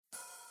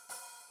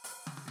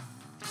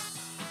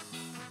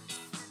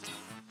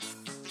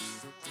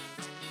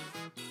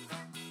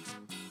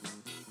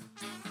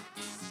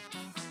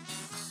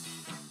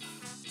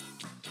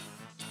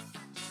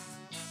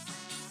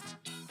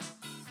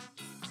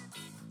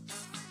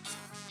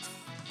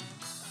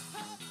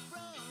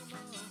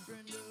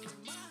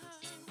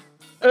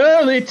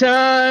Early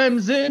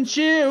times in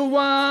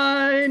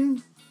Chillwine.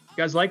 You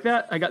guys like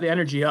that? I got the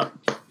energy up.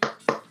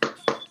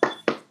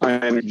 My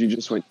energy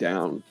just went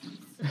down.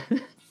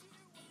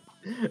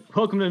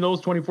 Welcome to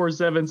Noles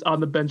 24/7's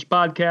On the Bench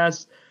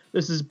podcast.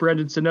 This is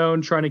Brendan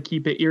Sonnone trying to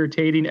keep it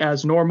irritating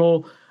as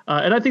normal.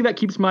 And I think that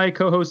keeps my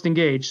co-host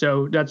engaged.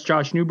 So that's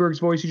Josh Newberg's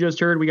voice you just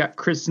heard. We got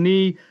Chris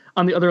Nee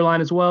on the other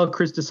line as well.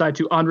 Chris decided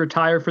to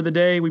retire for the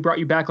day. We brought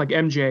you back like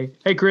MJ.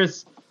 Hey,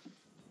 Chris.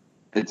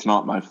 It's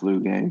not my flu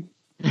game,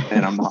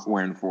 and I'm not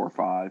wearing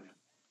 4-5.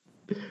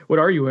 What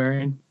are you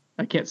wearing?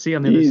 I can't see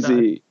on the other side.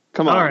 Easy.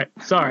 Come on. All right.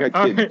 Sorry.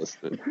 All right.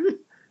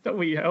 Don't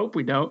we? I hope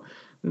we don't.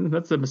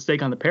 That's a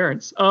mistake on the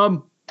parents.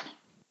 All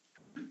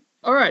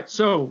right.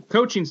 So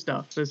coaching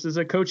stuff. This is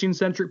a coaching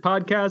centric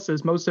podcast,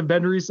 as most have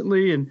been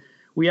recently. And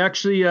we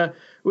actually,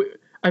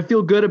 I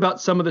feel good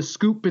about some of the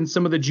scoop and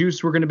some of the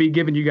juice we're going to be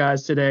giving you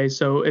guys today.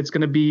 So it's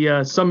going to be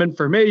some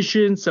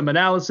information, some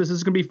analysis. This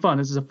is going to be fun.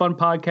 This is a fun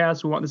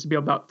podcast. We want this to be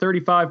about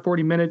 35,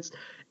 40 minutes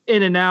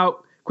in and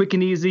out, quick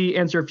and easy,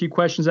 answer a few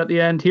questions at the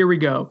end. Here we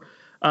go.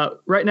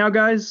 Right now,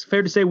 guys,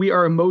 fair to say we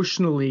are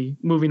emotionally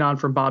moving on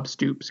from Bob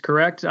Stoops,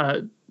 correct?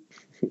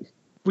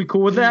 We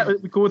cool with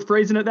that? We cool with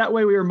phrasing it that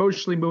way? We are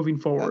emotionally moving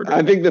forward.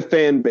 I think the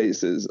fan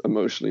base is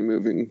emotionally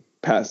moving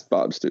past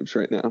Bob Stoops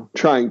right now.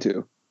 Trying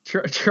to.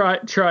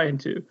 Trying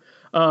to.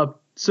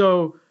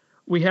 So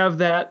we have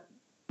that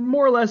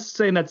more or less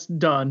saying that's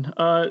done.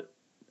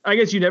 I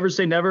guess you never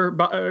say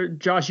never.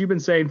 Josh, you've been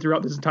saying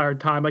throughout this entire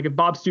time, like if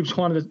Bob Stoops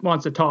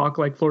wants to talk,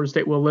 like Florida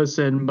State will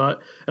listen. And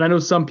I know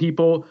some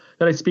people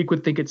that I speak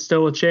with think it's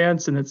still a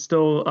chance and it's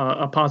still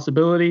a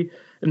possibility.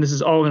 And this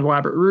is all an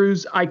elaborate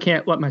ruse. I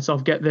can't let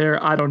myself get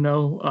there. I don't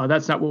know.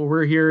 That's not what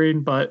we're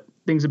hearing, but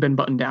things have been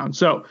buttoned down.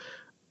 So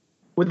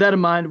with that in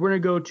mind, we're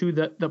going to go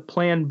to the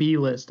plan B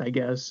list, I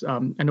guess.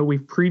 I know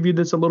we've previewed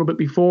this a little bit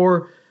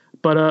before,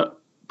 but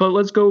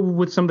let's go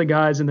with some of the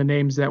guys and the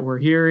names that we're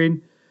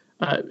hearing.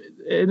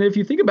 And if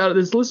you think about it,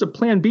 this list of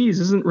plan Bs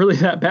isn't really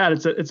that bad.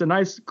 It's a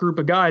nice group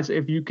of guys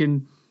if you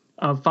can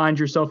find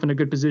yourself in a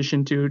good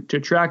position to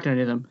attract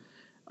any of them.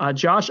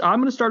 Josh, I'm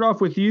going to start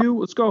off with you.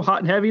 Let's go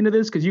hot and heavy into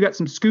this because you got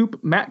some scoop.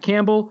 Matt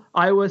Campbell,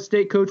 Iowa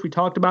State coach. We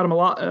talked about him a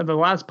lot in the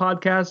last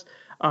podcast.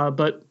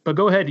 But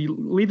go ahead. You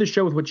lead the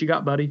show with what you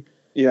got, buddy.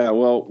 Yeah,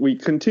 well, we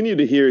continue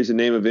to hear he's a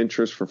name of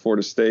interest for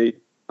Florida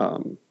State.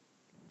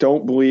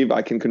 Don't believe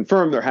I can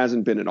confirm there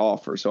hasn't been an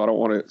offer, so I don't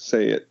want to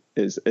say it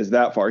is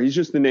that far. He's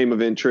just the name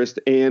of interest,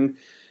 and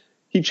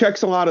he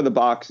checks a lot of the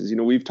boxes. You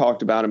know, we've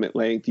talked about him at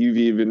length. You've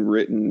even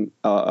written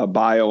a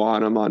bio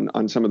on him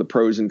on some of the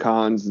pros and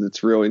cons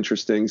that's real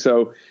interesting.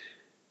 So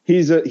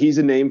he's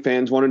a name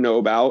fans want to know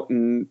about,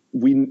 and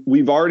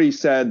we've already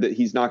said that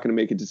he's not going to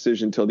make a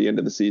decision until the end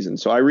of the season.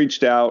 So I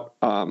reached out,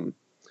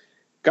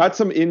 got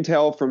some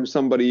intel from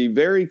somebody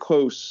very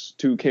close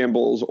to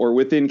Campbell's or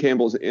within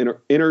Campbell's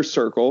inner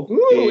circle.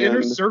 Ooh,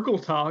 inner circle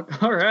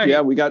talk. All right. Yeah,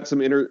 we got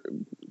some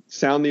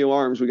sound the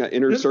alarms. We got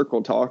inner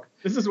circle talk.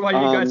 This is why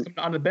you guys come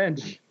on the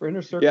bench for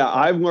inner circle. Yeah, talk.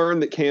 I've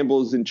learned that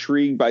Campbell's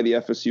intrigued by the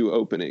FSU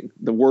opening.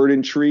 The word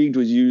intrigued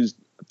was used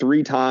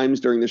 3 times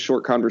during this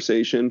short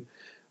conversation.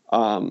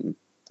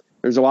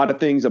 There's a lot of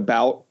things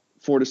about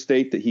Florida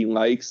State that he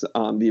likes.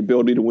 The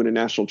ability to win a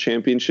national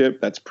championship,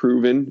 that's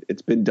proven.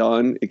 It's been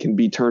done. It can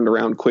be turned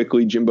around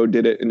quickly. Jimbo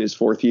did it in his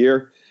 4th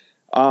year.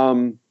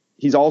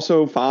 He's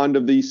also fond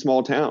of these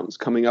small towns,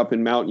 coming up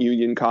in Mount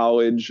Union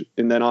College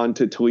and then on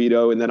to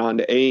Toledo and then on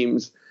to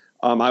Ames.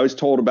 I was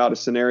told about a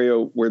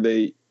scenario where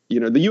the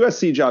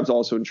USC job's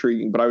also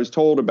intriguing, but I was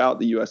told about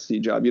the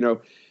USC job.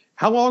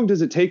 How long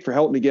does it take for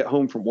Helton to get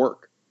home from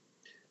work?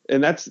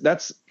 And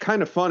that's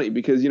kind of funny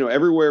because,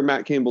 everywhere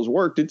Matt Campbell's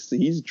worked,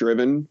 he's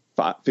driven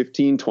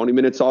 15, 20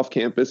 minutes off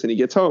campus and he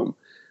gets home.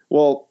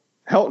 Well,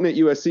 Helton at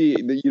USC,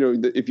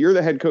 if you're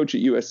the head coach at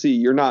USC,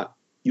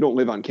 you don't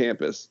live on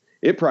campus.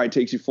 It probably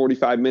takes you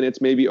 45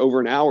 minutes, maybe over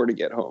an hour to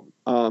get home.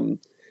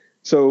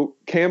 So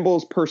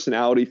Campbell's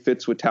personality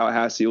fits with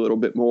Tallahassee a little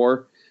bit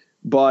more,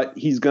 but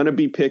he's going to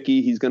be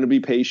picky. He's going to be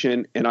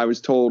patient. And I was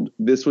told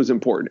this was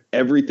important.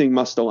 Everything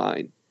must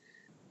align.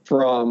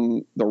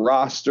 From the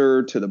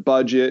roster to the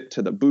budget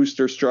to the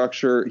booster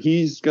structure,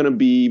 he's going to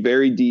be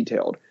very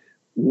detailed.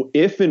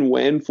 If and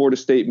when Florida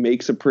State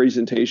makes a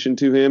presentation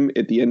to him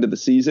at the end of the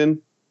season,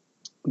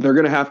 they're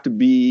going to have to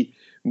be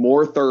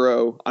more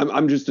thorough.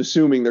 I'm just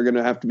assuming they're going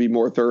to have to be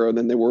more thorough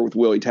than they were with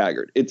Willie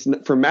Taggart. It's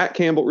for Matt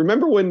Campbell.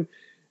 Remember when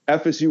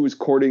FSU was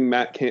courting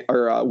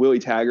Willie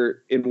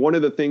Taggart, and one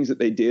of the things that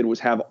they did was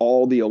have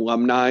all the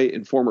alumni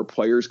and former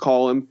players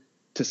call him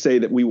to say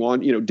that we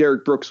want,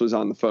 Derek Brooks was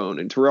on the phone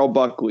and Terrell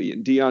Buckley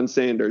and Deion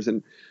Sanders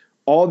and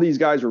all these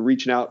guys were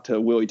reaching out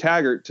to Willie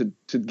Taggart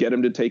to get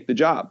him to take the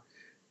job.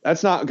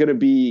 That's not going to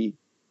be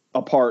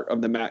a part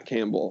of the Matt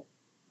Campbell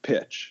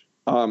pitch.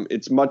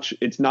 It's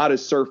not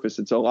as surface.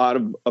 It's a lot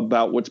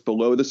about what's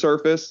below the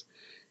surface.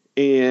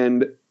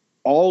 And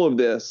all of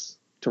this,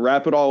 to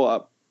wrap it all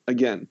up,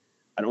 again,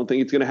 I don't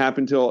think it's going to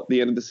happen till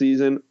the end of the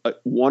season.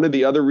 One of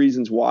the other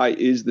reasons why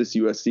is this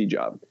USC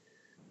job.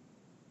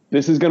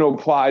 This is going to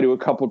apply to a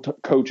couple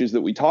coaches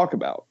that we talk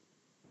about.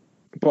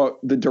 But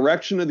the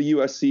direction of the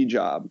USC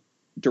job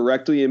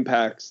directly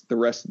impacts the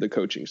rest of the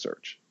coaching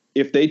search.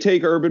 If they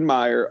take Urban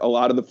Meyer, a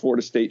lot of the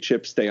Florida State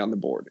chips stay on the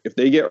board. If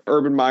they get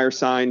Urban Meyer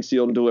signed,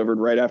 sealed, and delivered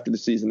right after the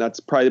season, that's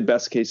probably the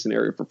best case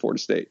scenario for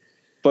Florida State.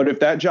 But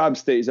if that job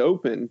stays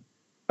open,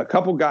 a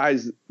couple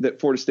guys that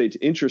Florida State's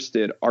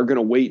interested are going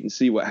to wait and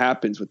see what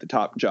happens with the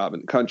top job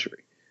in the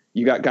country.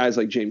 You got guys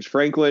like James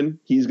Franklin.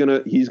 He's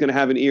gonna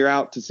have an ear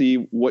out to see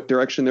what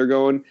direction they're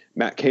going.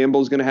 Matt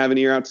Campbell's going to have an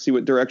ear out to see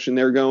what direction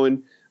they're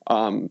going.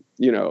 And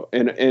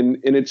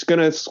it's going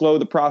to slow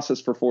the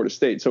process for Florida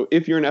State. So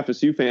if you're an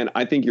FSU fan,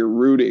 I think you're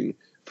rooting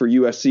for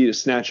USC to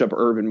snatch up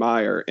Urban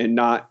Meyer and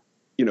not,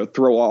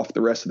 throw off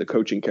the rest of the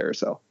coaching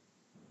carousel.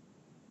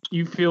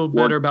 You feel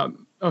better about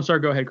 – oh, sorry,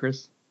 go ahead,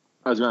 Chris.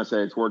 I was going to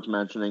say it's worth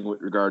mentioning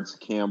with regards to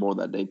Campbell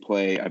that they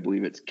play, I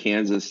believe it's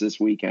Kansas this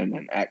weekend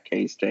and at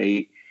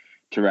K-State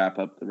to wrap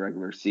up the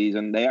regular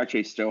season. They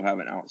actually still have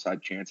an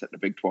outside chance at the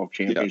Big 12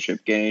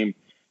 championship game.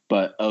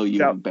 But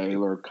OU and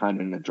Baylor kind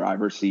of in the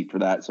driver's seat for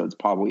that, so it's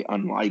probably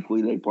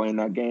unlikely they play in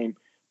that game.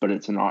 But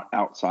it's not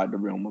outside the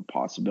realm of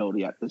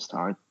possibility at this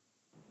time.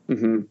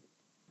 Mm-hmm.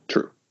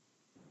 True.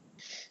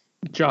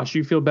 Josh,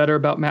 you feel better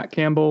about Matt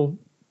Campbell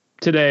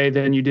today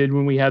than you did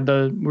when we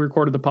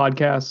recorded the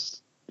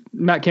podcast?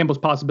 Matt Campbell's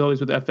possibilities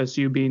with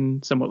FSU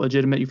being somewhat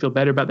legitimate. You feel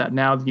better about that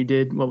now than you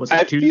did? What was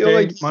it? Tuesday, I feel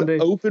like Monday?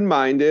 He's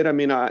open-minded. I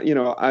mean,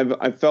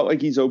 I've felt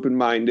like he's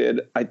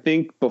open-minded. I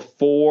think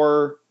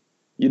before.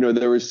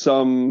 There was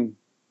some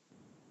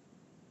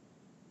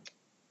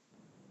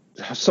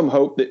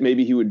hope that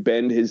maybe he would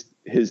bend his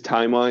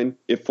timeline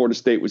if Florida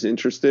State was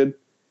interested.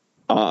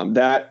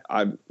 That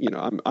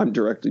I'm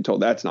directly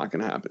told that's not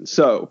going to happen.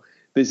 So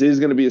this is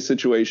going to be a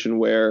situation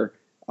where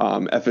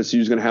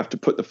FSU is going to have to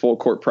put the full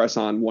court press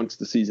on once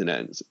the season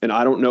ends. And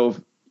I don't know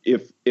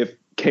if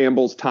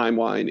Campbell's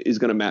timeline is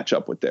going to match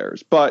up with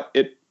theirs, but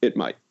it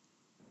might.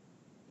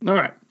 All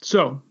right.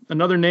 So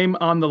another name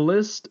on the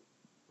list.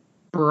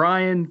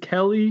 Brian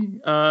Kelly.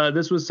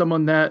 This was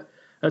someone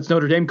that's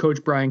Notre Dame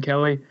coach Brian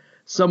Kelly,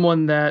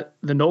 someone that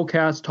the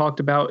Nolecast talked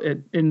about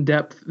in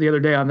depth the other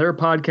day on their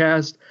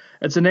podcast.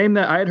 It's a name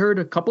that I had heard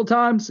a couple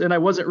times, and I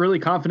wasn't really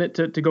confident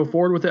to go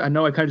forward with it. I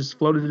know I kind of just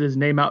floated his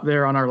name out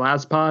there on our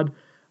last pod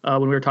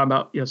when we were talking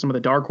about some of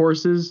the dark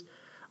horses.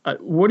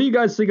 What do you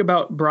guys think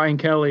about Brian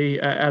Kelly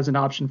as an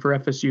option for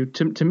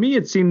FSU? To me,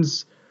 it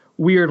seems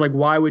weird. Like,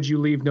 why would you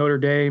leave Notre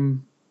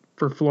Dame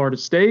for Florida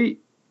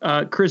State?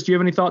 Chris, do you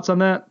have any thoughts on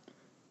that?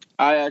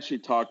 I actually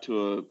talked to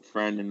a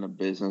friend in the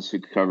business who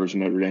covers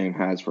Notre Dame,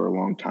 has for a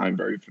long time,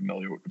 very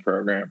familiar with the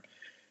program.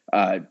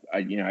 I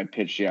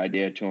pitched the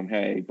idea to him,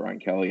 hey, Brian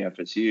Kelly,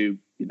 FSU,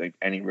 you think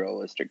any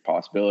realistic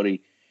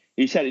possibility?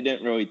 He said he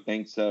didn't really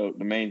think so.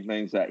 The main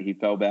things that he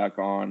fell back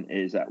on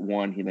is that,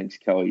 one, he thinks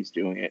Kelly's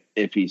doing it,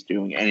 if he's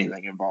doing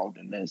anything involved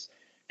in this,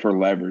 for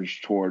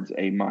leverage towards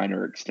a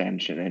minor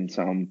extension and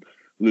some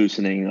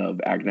loosening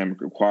of academic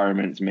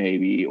requirements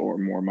maybe, or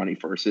more money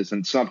for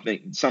assistants,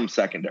 some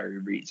secondary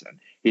reason.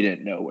 He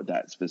didn't know what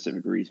that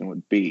specific reason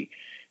would be.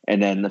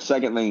 And then the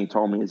second thing he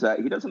told me is that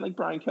he doesn't think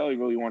Brian Kelly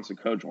really wants to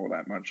coach all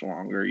that much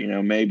longer,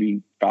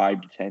 maybe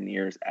 5 to 10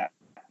 years at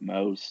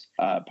most,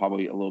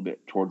 probably a little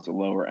bit towards the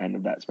lower end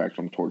of that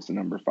spectrum, towards the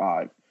number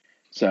 5.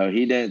 So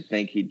he didn't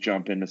think he'd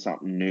jump into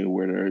something new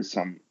where there is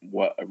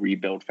somewhat a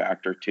rebuild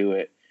factor to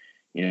it.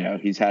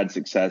 He's had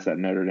success at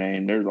Notre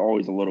Dame. There's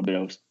always a little bit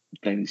of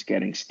things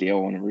getting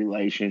stale in a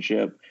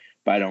relationship,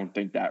 but I don't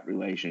think that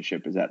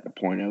relationship is at the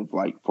point of,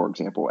 like, for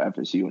example,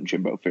 FSU and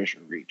Jimbo Fisher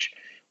reach,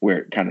 where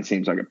it kind of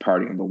seems like a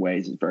parting of the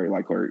ways is very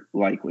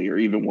likely, or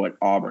even what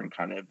Auburn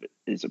kind of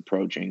is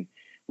approaching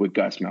with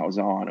Gus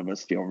Malzahn of a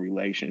stale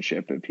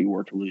relationship if he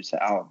were to lose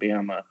to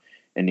Alabama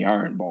in the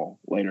Iron Bowl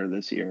later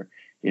this year.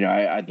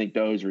 I think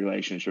those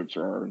relationships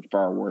are in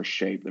far worse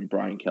shape than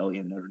Brian Kelly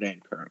and Notre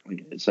Dame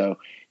currently is. So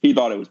he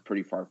thought it was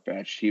pretty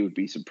far-fetched. He would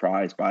be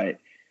surprised by it.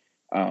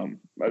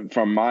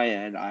 From my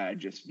end, I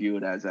just view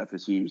it as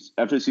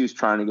FSU's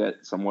trying to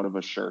get somewhat of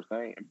a sure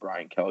thing, and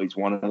Brian Kelly's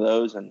one of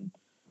those. And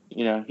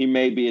he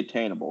may be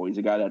attainable. He's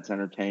a guy that's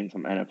entertained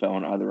some NFL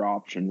and other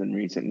options in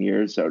recent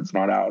years, so it's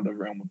not out of the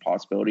realm of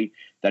possibility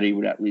that he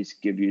would at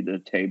least give you the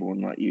table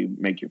and let you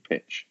make your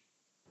pitch.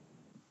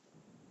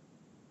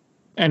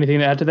 Anything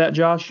to add to that,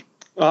 Josh?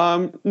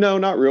 No,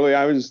 not really.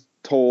 I was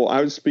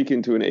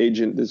speaking to an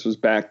agent. This was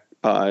back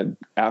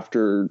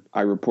after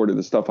I reported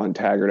the stuff on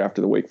Taggart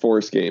after the Wake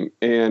Forest game.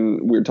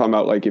 And we were talking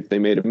about, like, if they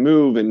made a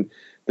move, and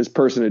this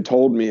person had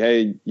told me,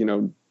 hey,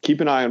 keep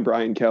an eye on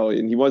Brian Kelly.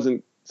 And he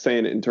wasn't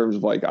saying it in terms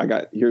of, like,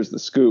 here's the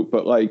scoop,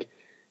 but like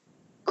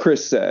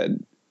Chris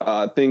said,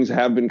 things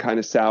have been kind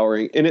of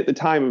souring. And at the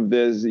time of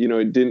this,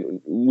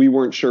 we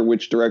weren't sure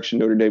which direction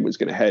Notre Dame was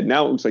going to head.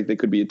 Now it looks like they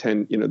could be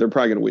they're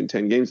probably going to win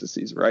 10 games this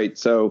season. Right.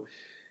 So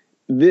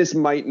this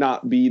might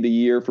not be the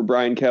year for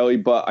Brian Kelly,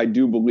 but I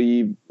do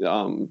believe,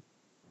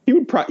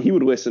 he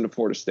would listen to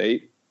Florida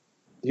State.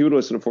 He would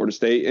listen to Florida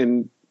State.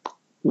 And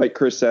like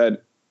Chris said,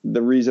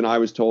 the reason I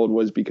was told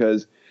was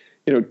because,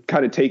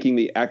 kind of taking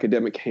the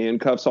academic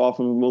handcuffs off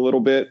of him a little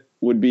bit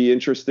would be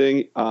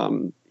interesting.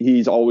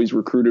 He's always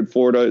recruited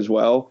Florida as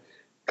well,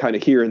 kind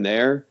of here and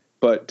there.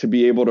 but to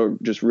be able to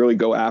just really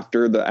go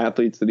after the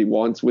athletes that he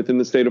wants within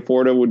the state of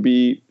Florida would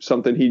be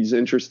something he's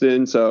interested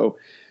in. So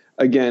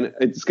again,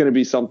 it's going to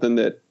be something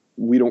that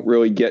we don't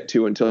really get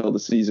to until the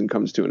season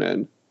comes to an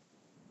end.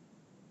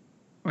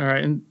 All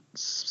right. And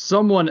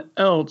someone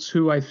else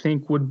who I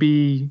think would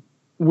be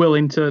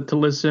willing to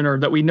listen, or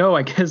that we know,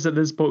 I guess at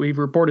this point, we've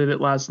reported it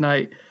last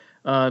night,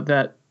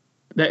 that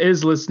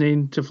is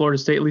listening to Florida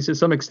State, at least to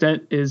some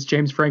extent, is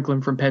James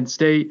Franklin from Penn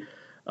State.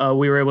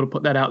 We were able to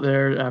put that out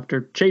there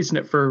after chasing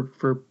it for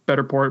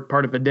better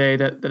part of a day,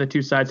 that the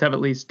two sides have at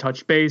least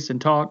touched base and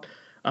talked.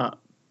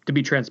 To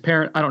be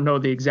transparent, I don't know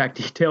the exact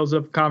details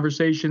of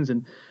conversations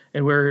and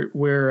where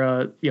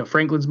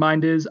Franklin's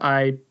mind is.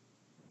 I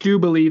do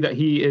believe that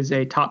he is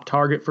a top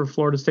target for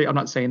Florida State. I'm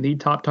not saying the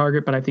top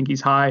target, but I think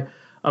he's high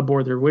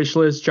aboard their wish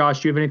list.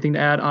 Josh, do you have anything to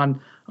add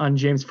on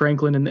James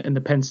Franklin and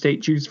the Penn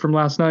State juice from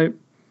last night?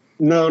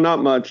 No,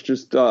 not much.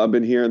 Just I've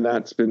been hearing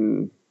that's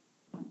been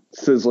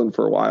sizzling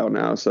for a while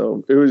now.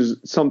 So it was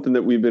something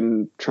that we've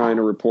been trying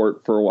to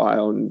report for a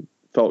while and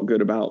felt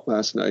good about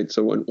last night,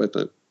 so went with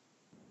it.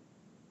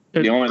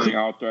 The only thing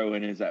I'll throw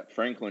in is that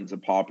Franklin's a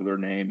popular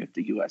name if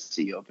the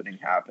USC opening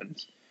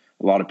happens.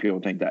 A lot of people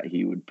think that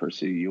he would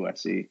pursue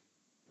USC.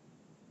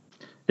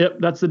 Yep,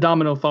 that's the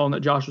domino falling that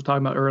Josh was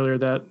talking about earlier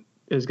that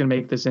is going to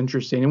make this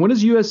interesting. And when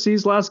is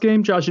USC's last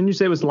game, Josh? Didn't you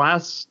say it was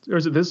or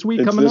is it this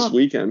week coming up? It's this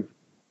weekend.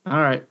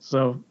 All right,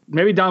 so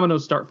maybe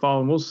dominoes start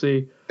falling. We'll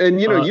see. And,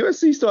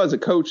 USC still has a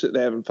coach that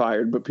they haven't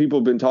fired, but people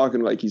have been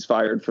talking like he's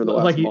fired for the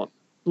last month.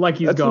 Like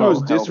he's That's gone. the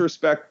most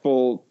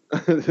disrespectful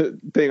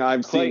thing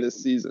I've seen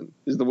this season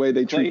is the way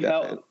they treat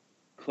that man.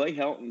 Clay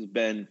Helton's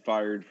been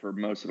fired for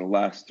most of the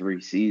last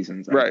 3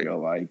 seasons. I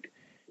feel like,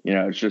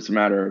 it's just a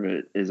matter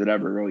of is it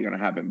ever really going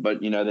to happen? But,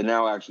 they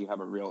now actually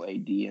have a real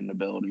AD in the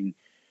building.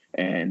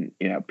 And,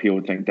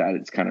 people think that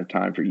it's kind of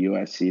time for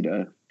USC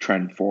to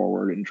trend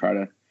forward and try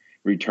to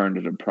return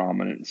to the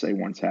prominence they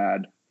once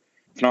had.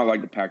 It's not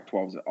like the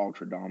Pac-12 is an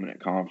ultra-dominant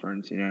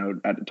conference.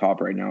 At the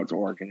top right now it's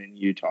Oregon and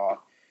Utah.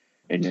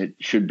 And it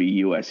should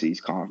be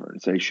USC's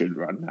conference. They should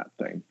run that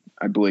thing.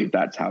 I believe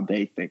that's how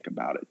they think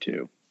about it,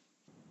 too.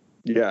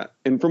 Yeah.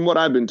 And from what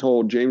I've been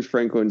told, James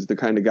Franklin's the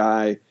kind of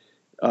guy,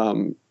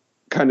 kind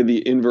of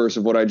the inverse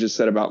of what I just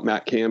said about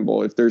Matt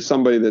Campbell. If there's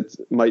somebody that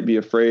might be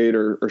afraid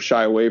or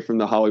shy away from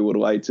the Hollywood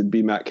lights, it'd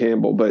be Matt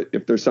Campbell. But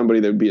if there's somebody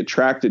that would be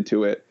attracted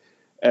to it,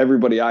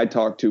 everybody I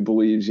talk to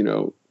believes,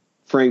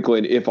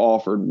 Franklin, if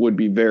offered, would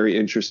be very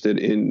interested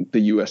in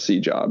the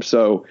USC job.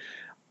 So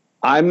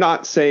I'm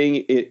not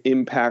saying it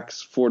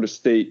impacts Florida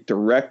State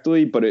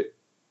directly, but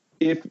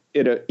even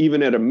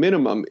at a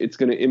minimum, it's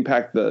going to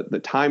impact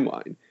the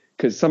timeline,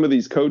 because some of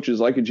these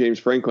coaches, like a James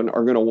Franklin,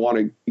 are going to want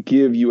to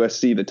give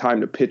USC the time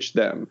to pitch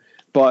them.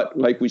 But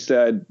like we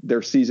said,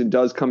 their season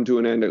does come to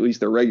an end, at least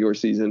their regular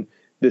season,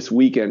 this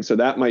weekend. So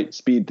that might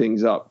speed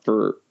things up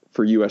for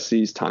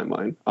USC's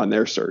timeline on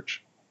their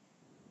search.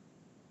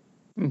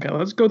 Okay,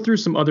 let's go through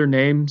some other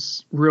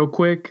names real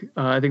quick.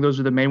 I think those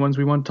are the main ones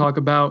we want to talk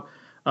about.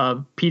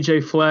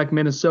 PJ Fleck,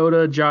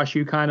 Minnesota. Josh,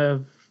 you kind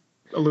of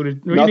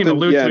alluded. Nothing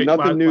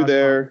new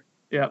there.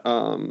 Yeah.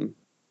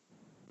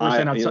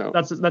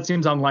 That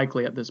seems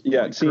unlikely at this point.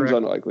 Yeah, it seems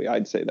unlikely.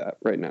 I'd say that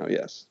right now.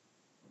 Yes.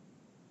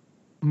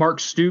 Mark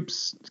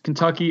Stoops,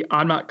 Kentucky.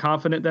 I'm not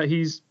confident that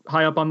he's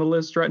high up on the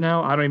list right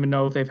now. I don't even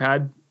know if they've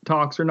had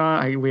talks or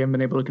not. We haven't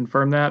been able to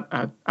confirm that.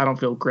 I don't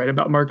feel great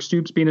about Mark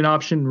Stoops being an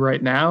option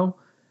right now.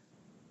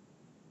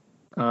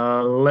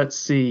 Let's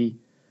see.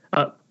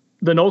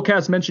 The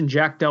Nolecast mentioned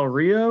Jack Del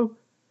Rio.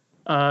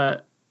 I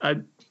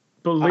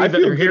believe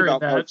that they're hearing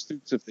that. Mark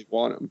Stoops if they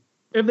want him.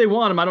 If they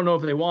want him, I don't know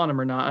if they want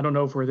him or not. I don't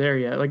know if we're there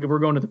yet. Like, if we're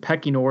going to the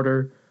pecking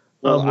order.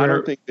 Well, I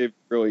don't think they've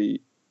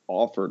really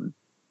offered,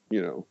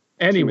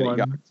 anyone.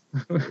 I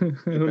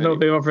don't know if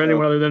they offer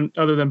anyone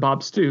other than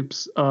Bob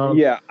Stoops.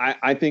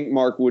 I think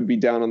Mark would be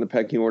down on the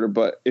pecking order,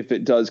 but if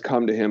it does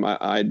come to him,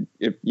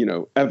 if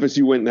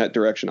FSU went in that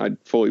direction, I'd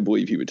fully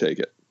believe he would take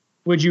it.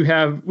 Would you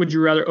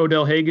rather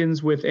Odell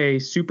Higgins with a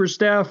super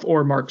staff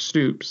or Mark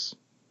Stoops?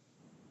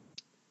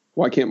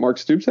 Why can't Mark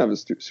Stoops have a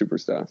super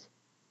staff?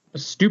 A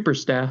stupor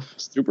staff?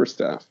 Super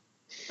staff.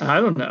 I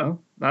don't know.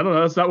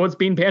 That's not what's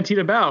being bantied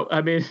about.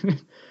 I mean,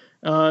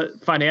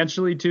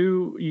 financially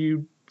too,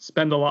 you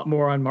spend a lot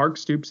more on Mark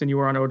Stoops than you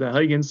were on Odell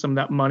Higgins. Some of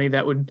that money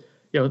that would,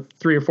 $3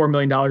 or $4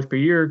 million per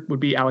year would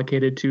be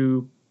allocated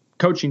to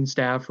coaching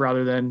staff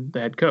rather than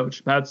the head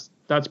coach. That's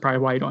probably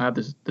why you don't have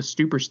the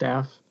stupor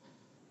staff.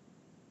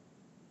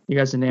 You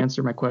guys didn't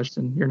answer my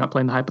question. You're not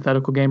playing the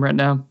hypothetical game right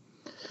now.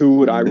 Who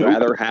would I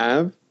rather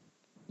have?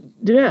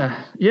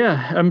 Yeah.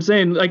 I'm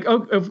saying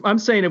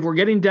if we're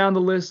getting down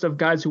the list of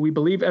guys who we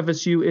believe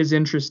FSU is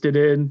interested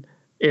in,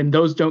 and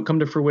those don't come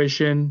to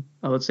fruition,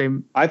 let's say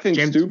I think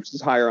Stoops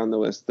is higher on the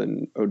list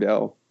than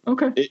Odell.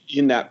 Okay.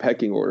 In that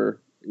pecking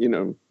order,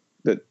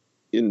 that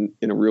in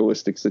a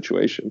realistic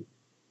situation.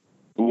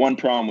 The one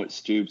problem with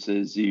Stoops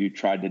is you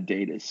tried to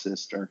date his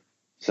sister.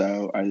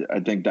 So I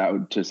think that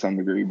would, to some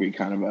degree, be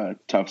kind of a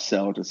tough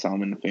sell to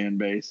some in the fan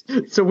base.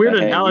 It's a weird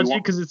analogy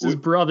because it's his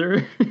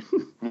brother.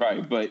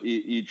 Right, but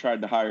you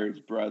tried to hire his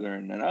brother,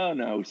 and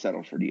then we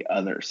settled for the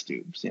other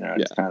Stoops.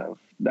 It's kind of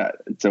that.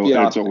 It's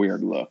a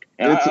weird look.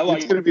 And it's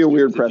going to be a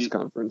weird press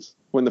conference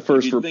when the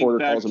first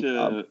reporter calls him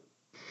Bob.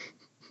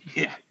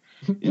 Yeah.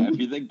 Yeah, if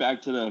you think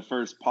back to the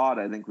first pod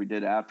I think we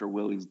did after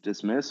Willie's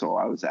dismissal,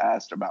 I was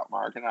asked about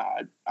Mark, and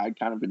I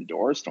kind of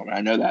endorsed him.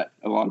 I know that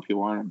a lot of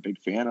people aren't a big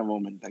fan of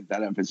him and think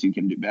that FSU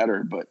can do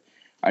better, but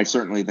I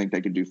certainly think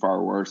they could do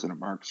far worse than a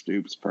Mark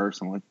Stoops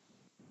personally.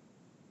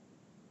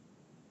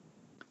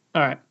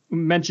 All right. We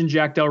mentioned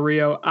Jack Del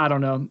Rio. I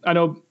don't know. I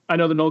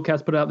know the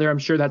Nolecast put it out there. I'm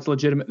sure that's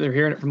legitimate. They're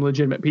hearing it from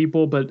legitimate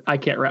people, but I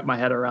can't wrap my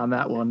head around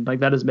that one. Like,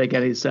 that doesn't make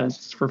any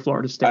sense for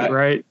Florida State,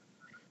 right?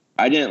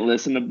 I didn't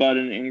listen to Bud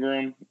and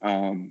Ingram.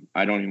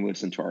 I don't even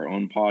listen to our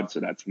own pod, so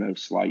that's no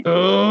slight.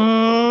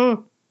 But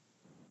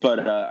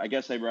I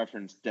guess they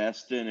referenced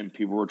Destin, and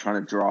people were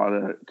trying to draw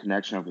the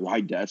connection of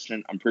why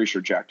Destin. I'm pretty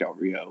sure Jack Del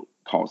Rio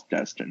calls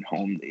Destin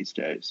home these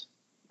days.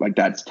 Like,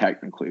 that's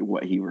technically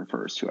what he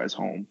refers to as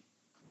home.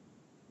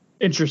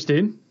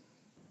 Interesting.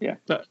 Yeah.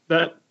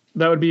 That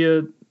would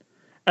be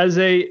as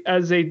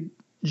a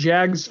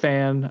Jags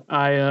fan,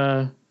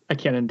 I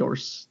can't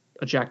endorse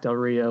a Jack Del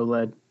Rio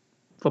led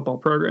football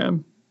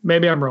program.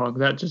 Maybe I'm wrong.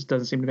 That just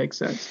doesn't seem to make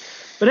sense.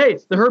 But hey,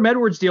 the Herm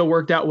Edwards deal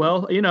worked out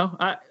well.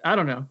 I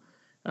don't know.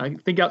 I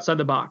think outside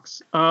the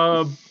box.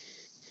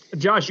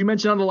 Josh, you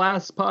mentioned on the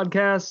last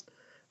podcast,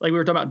 like we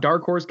were talking about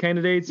dark horse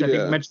candidates. I think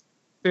you mentioned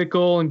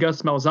Fickle and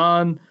Gus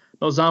Malzahn.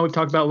 Malzahn, we've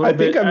talked about a little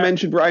bit. I think I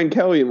mentioned Brian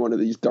Kelly in one of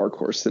these dark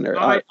horse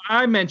scenarios.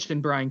 I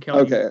mentioned Brian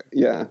Kelly. Okay,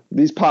 yeah.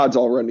 These pods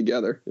all run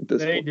together at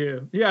this point. They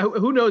do. Yeah,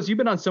 who knows? You've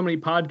been on so many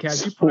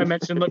podcasts. You probably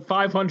mentioned like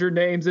 500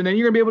 names, and then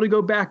you're going to be able to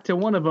go back to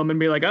one of them and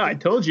be like, I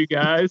told you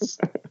guys.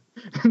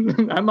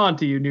 I'm on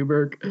to you,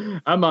 Newberg.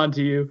 I'm on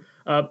to you.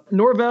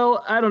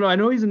 Norvell, I don't know. I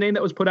know he's a name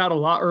that was put out a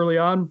lot early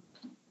on.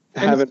 I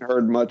haven't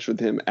heard much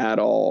with him at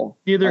all.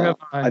 Neither have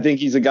I. I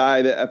think he's a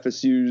guy that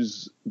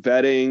FSU's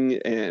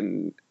vetting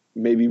and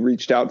maybe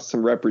reached out to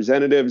some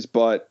representatives,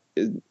 but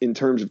in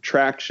terms of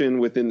traction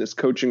within this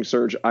coaching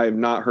surge, I have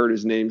not heard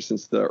his name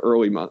since the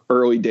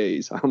early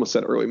days. I almost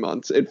said early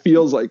months. It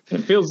feels like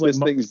this months.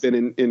 Thing's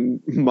been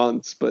in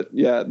months, but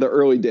yeah, the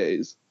early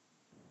days.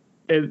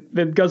 And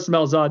then Gus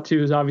Malzahn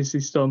too is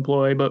obviously still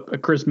employed,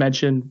 but Chris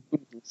mentioned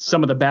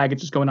some of the baggage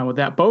that's going on with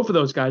that. Both of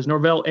those guys,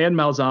 Norvell and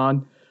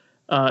Malzahn,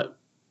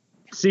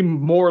 seem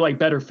more like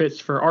better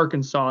fits for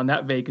Arkansas in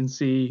that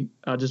vacancy,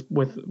 just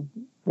with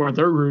where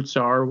their roots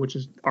are, which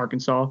is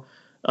Arkansas,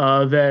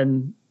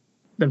 than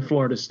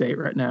Florida State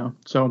right now.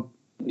 So,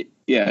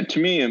 yeah,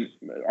 to me,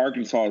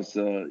 Arkansas is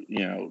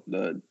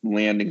the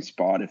landing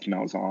spot if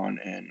Malzahn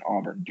and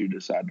Auburn do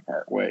decide to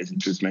part ways. It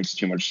just makes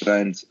too much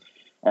sense.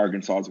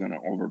 Arkansas is going to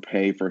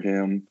overpay for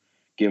him,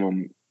 give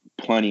him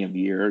plenty of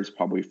years,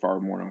 probably far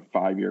more than a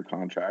 5-year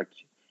contract.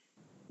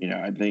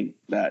 I think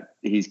that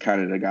he's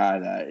kind of the guy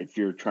that if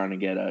you're trying to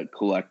get a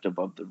collective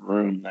of the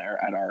room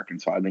there at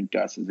Arkansas, I think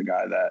Gus is a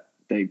guy that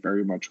they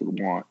very much would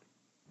want.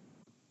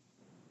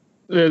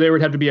 There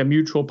would have to be a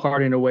mutual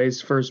parting of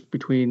ways first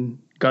between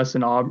Gus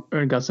and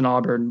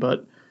Auburn,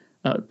 but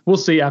we'll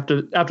see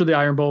after the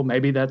Iron Bowl.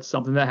 Maybe that's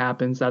something that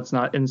happens. That's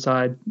not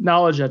inside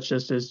knowledge. That's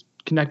just his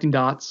connecting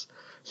dots.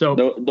 So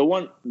the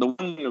one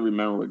thing to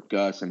remember with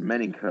Gus and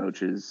many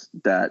coaches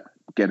that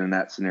get in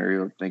that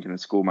scenario thinking the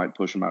school might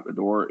push him out the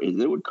door is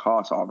it would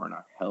cost Auburn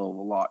a hell of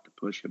a lot to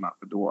push him out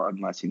the door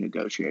unless he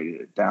negotiated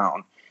it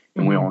down.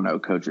 And we all know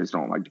coaches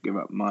don't like to give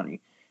up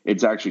money.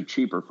 It's actually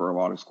cheaper for a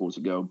lot of schools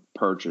to go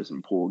purchase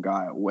and pull a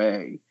guy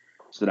away.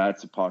 So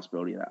that's a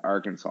possibility that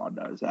Arkansas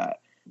does that.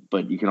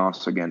 But you can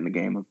also get in the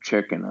game of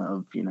chicken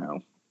of,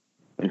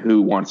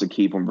 who wants to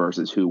keep him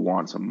versus who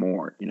wants him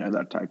more,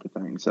 that type of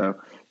thing. So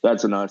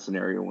that's another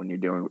scenario when you're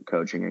dealing with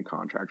coaching and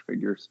contract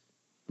figures.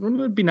 It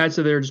would be nice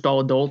if they're just all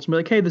adults and be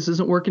like, hey, this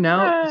isn't working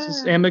out. This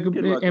is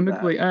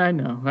amicably. I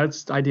know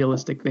that's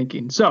idealistic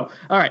thinking. So,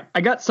 all right,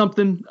 I got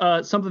something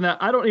that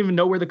I don't even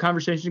know where the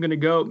conversation is going to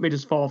go. It may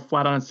just fall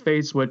flat on its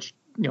face, which,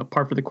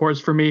 par for the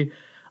course for me.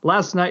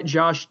 Last night,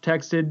 Josh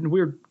texted. We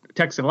were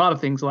texting a lot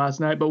of things last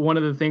night, but one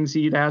of the things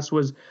he'd asked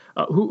was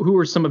who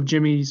are some of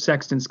Jimmy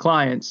Sexton's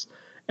clients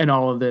and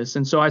all of this.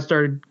 And so I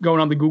started going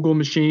on the Google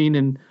machine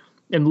and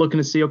looking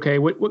to see, okay,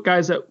 what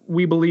guys that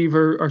we believe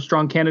are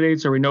strong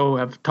candidates or we know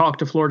have talked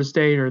to Florida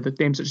State or the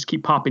names that just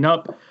keep popping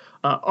up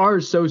are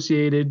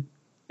associated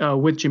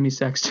with Jimmy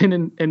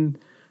Sexton. And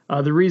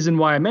the reason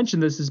why I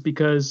mentioned this is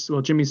because,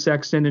 Jimmy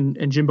Sexton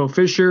and Jimbo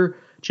Fisher,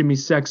 Jimmy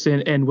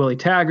Sexton and Willie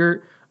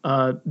Taggart,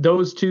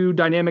 those two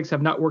dynamics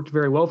have not worked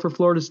very well for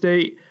Florida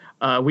State.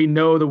 We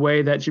know the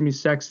way that Jimmy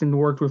Sexton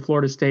worked with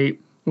Florida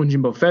State when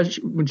Jimbo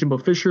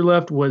Fisher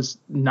left was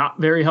not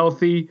very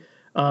healthy.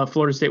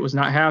 Florida State was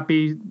not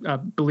happy. I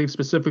believe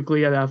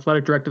specifically the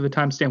athletic director at the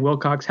time, Stan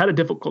Wilcox, had a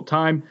difficult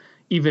time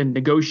even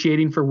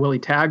negotiating for Willie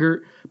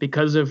Taggart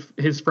because of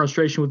his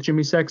frustration with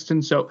Jimmy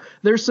Sexton. So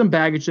there's some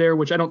baggage there,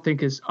 which I don't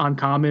think is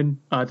uncommon.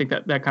 I think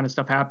that kind of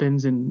stuff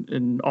happens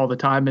in all the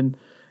time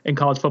in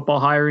college football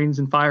hirings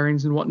and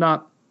firings and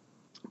whatnot.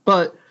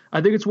 But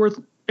I think it's worth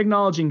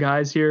acknowledging,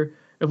 guys, here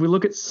If we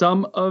look at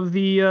some of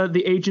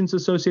the agents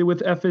associated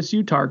with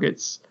FSU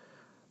targets,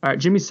 all right,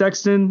 Jimmy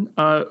Sexton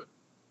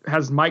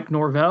has Mike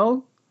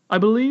Norvell, I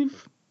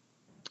believe.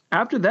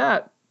 After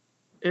that,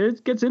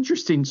 it gets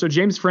interesting. So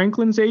James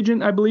Franklin's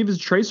agent, I believe, is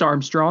Trace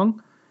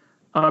Armstrong.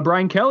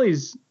 Brian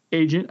Kelly's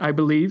agent, I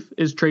believe,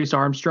 is Trace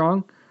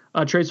Armstrong.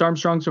 Trace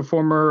Armstrong's a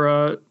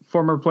former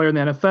player in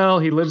the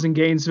NFL. He lives in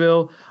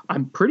Gainesville.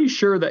 I'm pretty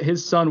sure that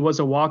his son was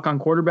a walk-on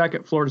quarterback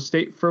at Florida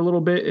State for a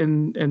little bit,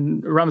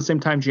 and around the same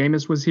time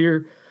Jameis was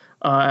here.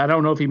 I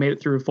don't know if he made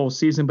it through a full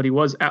season, but he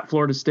was at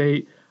Florida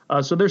State.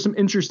 So there's some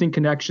interesting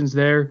connections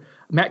there.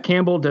 Matt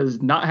Campbell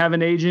does not have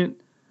an agent.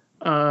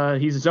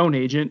 He's his own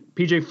agent.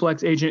 PJ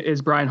Fleck's agent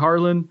is Brian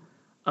Harlan.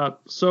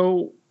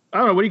 So I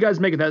don't know. What do you guys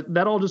make of that?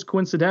 That all just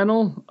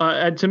coincidental?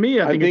 To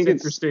me, I think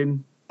it's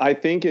interesting. I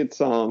think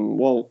it's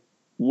well,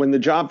 when the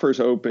job first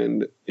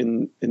opened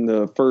in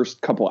the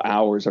first couple of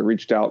hours, I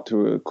reached out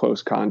to a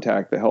close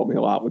contact that helped me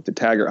a lot with the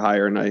Taggart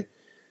hire, and I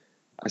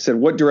said,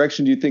 "What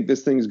direction do you think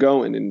this thing's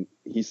going?" And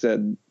he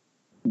said,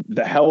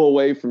 "The hell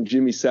away from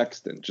Jimmy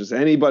Sexton, just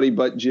anybody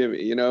but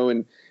Jimmy," you know,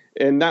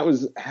 and that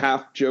was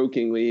half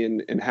jokingly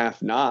and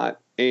half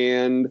not.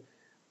 And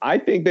I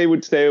think they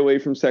would stay away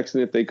from Sexton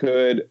if they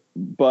could,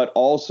 but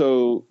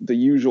also the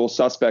usual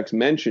suspects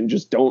mentioned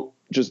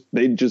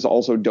they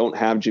also don't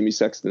have Jimmy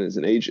Sexton as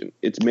an agent.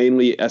 It's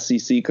mainly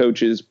SEC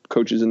coaches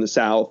in the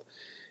South.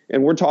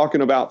 And we're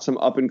talking about some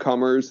up and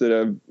comers that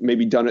have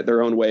maybe done it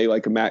their own way,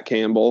 like a Matt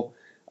Campbell.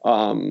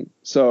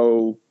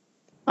 So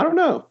I don't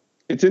know.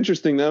 It's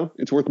interesting though.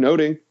 It's worth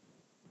noting.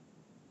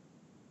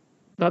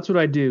 That's what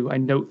I do. I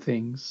note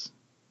things.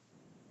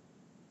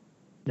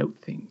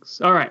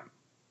 All right.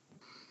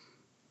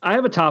 I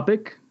have a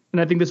topic,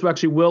 and I think this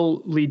actually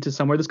will lead to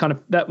somewhere.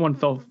 That one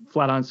fell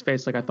flat on its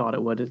face like I thought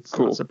it would. It's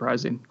cool. Not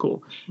surprising.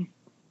 Cool.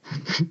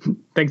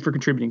 Thanks for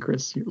contributing,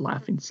 Chris. You're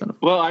laughing, son of.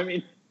 Well, I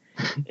mean,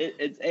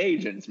 it's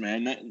agents,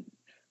 man.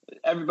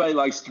 Everybody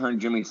likes to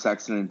turn Jimmy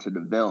Sexton into the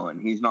villain.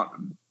 He's not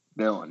the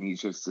villain. He's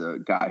just a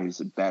guy who's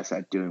the best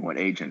at doing what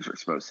agents are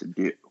supposed to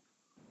do.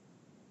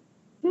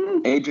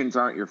 Agents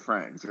aren't your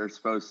friends. They're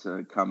supposed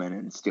to come in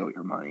and steal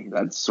your money.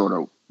 That's sort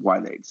of why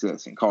they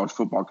exist. And college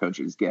football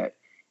coaches get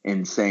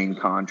insane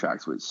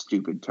contracts with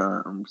stupid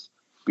terms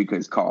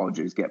because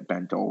colleges get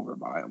bent over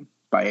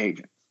by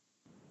agents.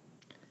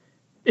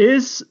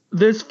 Is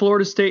this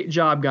Florida State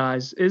job,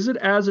 guys, is it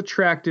as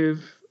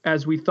attractive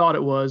as we thought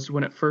it was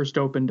when it first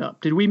opened up?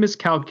 Did we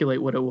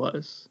miscalculate what it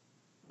was?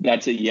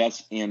 That's a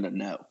yes and a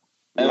no.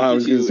 I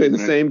was going to say the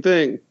same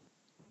thing.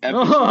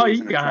 FSU is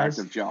an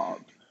attractive job.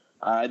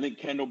 I think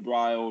Kendall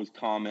Bryle's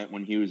comment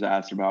when he was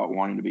asked about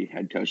wanting to be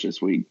head coach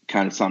this week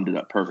kind of summed it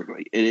up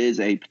perfectly. It is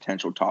a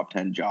potential top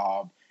 10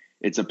 job.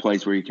 It's a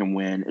place where you can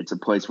win. It's a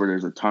place where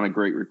there's a ton of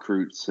great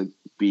recruits to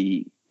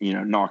be,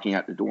 knocking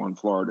at the door in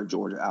Florida,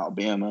 Georgia,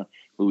 Alabama,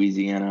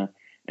 Louisiana,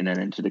 and then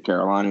into the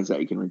Carolinas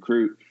that you can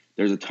recruit.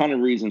 There's a ton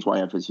of reasons why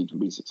FSU can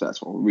be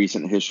successful.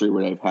 Recent history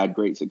where they've had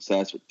great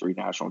success with 3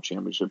 national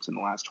championships in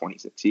the last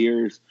 26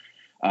 years.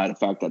 The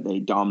fact that they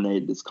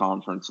dominated this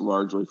conference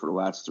largely for the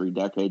last 3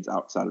 decades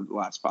outside of the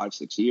last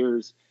 5-6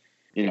 years.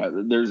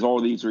 There's all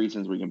these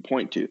reasons we can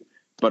point to.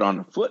 But on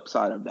the flip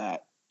side of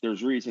that,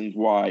 there's reasons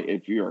why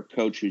if you're a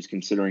coach who's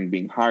considering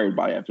being hired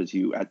by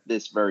FSU at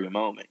this very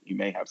moment, you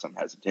may have some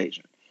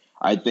hesitation.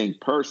 I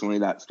think personally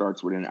that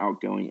starts with an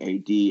outgoing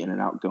AD and an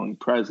outgoing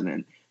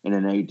president and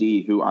an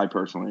AD who I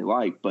personally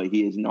like, but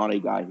he is not a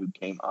guy who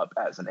came up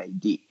as an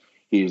AD.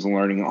 He is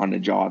learning on the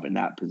job in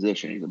that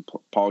position. He's a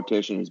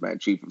politician. He's been a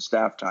chief of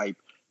staff type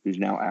who's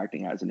now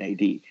acting as an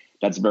AD.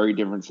 That's a very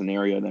different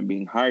scenario than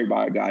being hired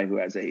by a guy who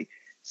has a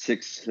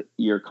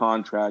 6-year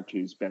contract,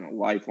 who's been a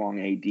lifelong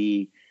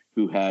AD,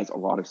 who has a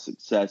lot of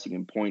success you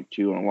can point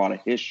to and a lot of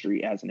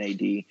history as an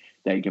AD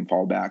that you can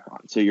fall back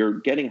on. So you're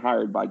getting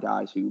hired by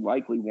guys who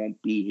likely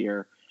won't be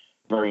here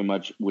very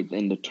much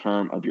within the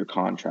term of your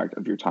contract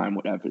of your time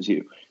with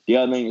FSU. The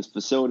other thing is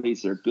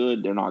facilities. They're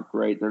good. They're not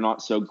great. They're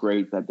not so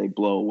great that they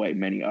blow away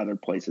many other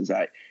places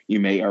that you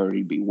may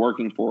already be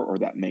working for or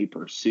that may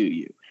pursue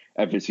you.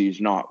 FSU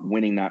is not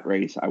winning that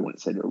race. I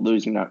wouldn't say they're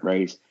losing that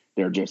race.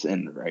 They're just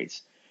in the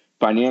race.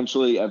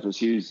 Financially,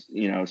 FSU's,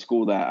 a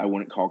school that I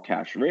wouldn't call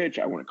cash rich.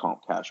 I wouldn't call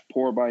them cash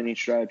poor by any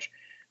stretch.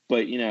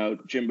 But,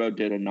 Jimbo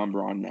did a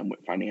number on them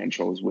with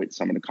financials with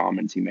some of the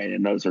comments he made,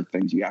 and those are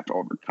things you have to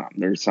overcome.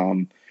 There's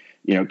some,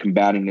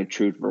 combating the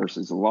truth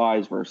versus the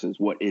lies versus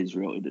what is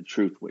really the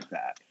truth with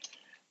that.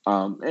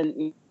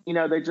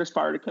 They just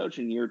fired a coach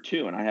in year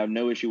 2, and I have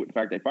no issue with the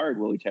fact they fired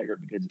Willie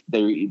Taggart because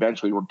they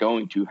eventually were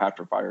going to have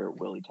to fire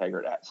Willie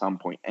Taggart at some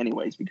point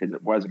anyways because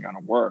it wasn't going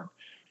to work.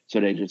 So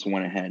they just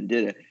went ahead and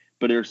did it.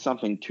 But there's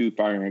something to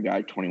firing a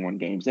guy 21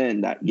 games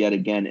in that yet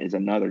again is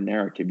another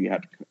narrative you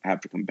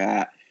have to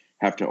combat,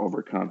 have to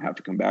overcome, have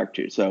to come back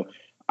to. So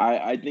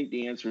I think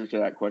the answer to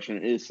that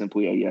question is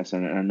simply a yes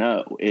and a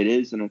no. It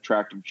is an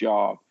attractive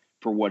job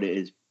for what it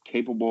is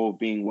capable of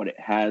being, what it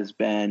has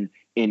been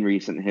in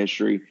recent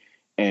history,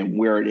 and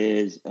where it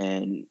is.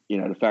 And,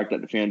 the fact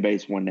that the fan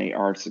base, when they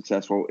are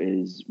successful,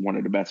 is one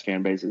of the best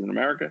fan bases in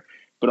America.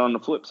 But on the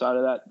flip side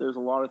of that, there's a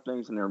lot of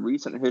things in their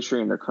recent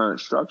history and their current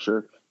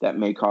structure that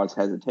may cause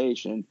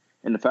hesitation.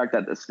 And the fact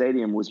that the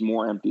stadium was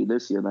more empty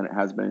this year than it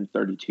has been in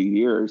 32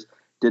 years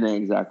didn't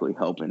exactly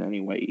help in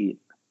any way either.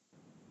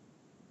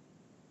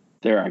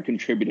 There, I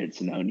contributed,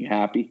 Sonone. You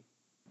happy?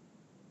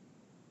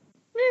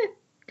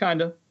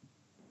 Kind of.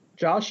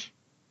 Josh?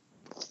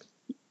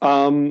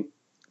 I'll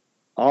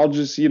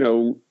just,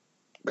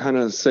 kind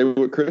of say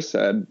what Chris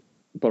said,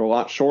 but a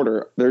lot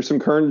shorter. There's some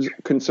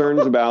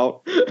concerns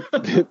about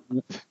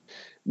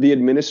the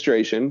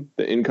administration,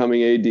 the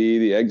incoming AD,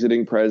 the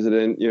exiting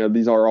president.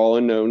 These are all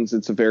unknowns.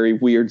 It's a very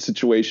weird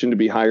situation to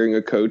be hiring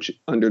a coach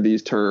under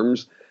these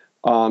terms.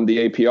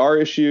 The APR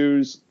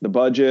issues, the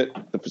budget,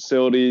 the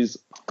facilities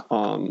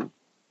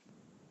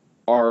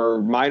are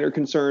minor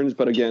concerns.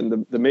 But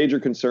again, the major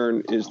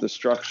concern is the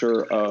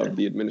structure of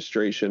the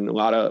administration. A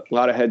lot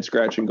of head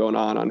scratching going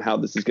on how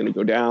this is going to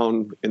go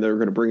down, and they're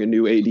going to bring a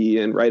new AD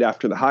in right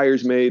after the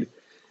hire's made.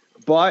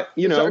 But,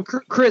 Sorry,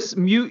 Chris,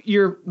 mute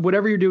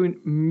whatever you're doing,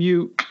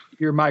 mute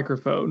your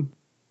microphone.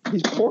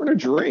 He's pouring a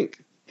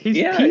drink. He's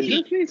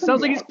peeing.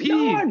 Sounds like he's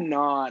peeing. No, I'm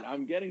not.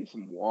 I'm getting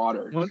some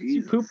water. Once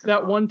you poop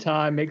that one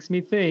time, makes me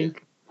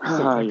think.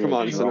 Come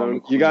on,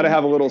 Sonone. You got to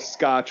have a little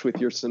scotch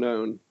with your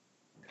Sonone.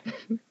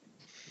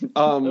 I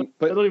don't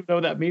even know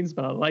what that means,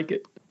 but I like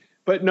it.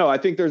 But no, I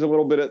think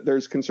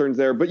there's concerns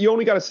there. But you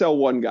only got to sell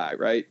one guy,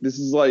 right? This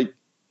is like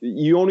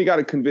you only got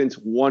to convince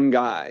one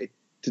guy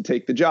to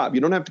take the job.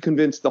 You don't have to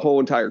convince the whole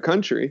entire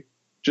country,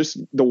 just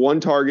the one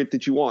target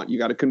that you want. You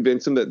got to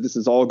convince them that this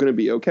is all going to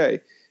be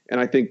okay. And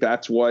I think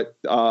that's what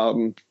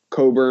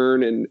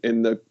Coburn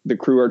and the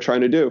crew are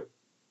trying to do.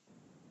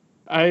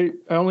 I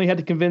only had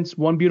to convince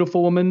one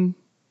beautiful woman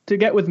to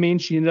get with me,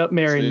 and she ended up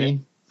marrying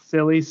me.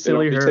 Silly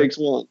her. It takes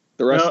one.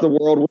 The rest of the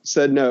world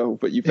said no,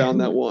 but you found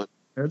that one.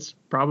 That's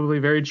probably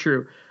very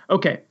true.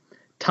 Okay,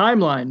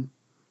 timeline.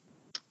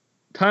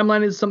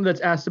 Timeline is something that's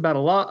asked about a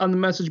lot on the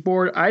message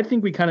board. I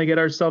think we kind of get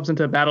ourselves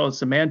into a battle of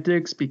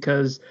semantics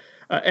because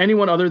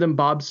anyone other than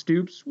Bob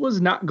Stoops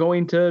was not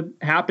going to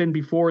happen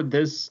before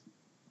this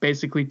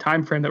basically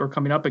time frame that we're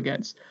coming up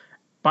against.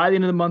 By the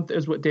end of the month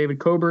is what David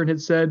Coburn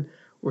had said.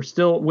 We're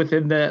still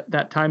within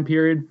that time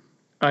period.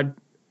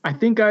 I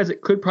think, guys,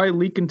 it could probably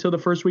leak until the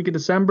first week of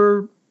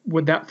December.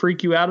 Would that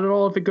freak you out at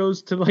all if it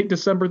goes to like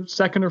December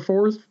 2nd or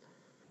 4th?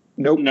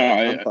 Nope. No,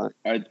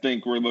 I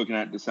think we're looking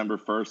at December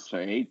 1st to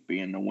 8th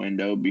being the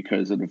window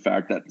because of the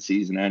fact that the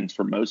season ends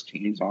for most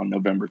teams on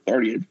November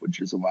 30th, which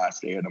is the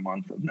last day of the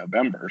month of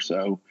November.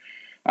 So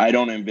I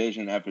don't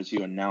envision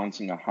FSU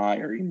announcing a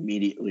hire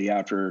immediately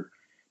after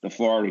the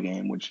Florida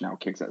game, which now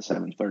kicks at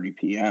 7:30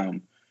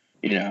 p.m.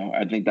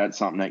 I think that's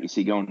something that you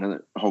see going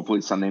to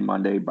hopefully Sunday,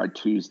 Monday. By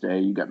Tuesday,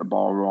 you got the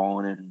ball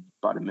rolling, and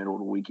by the middle of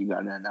the week, you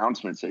got an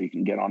announcement so you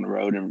can get on the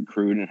road and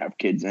recruit and have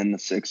kids in the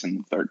 6th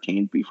and the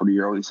 13th before the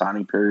early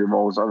signing period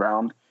rolls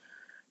around.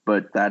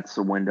 But that's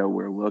the window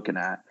we're looking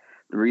at.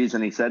 The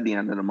reason he said the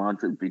end of the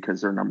month is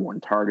because their number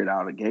one target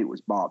out of the gate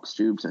was Bob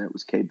Stoops, and it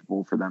was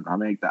capable for them to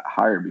make that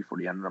hire before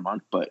the end of the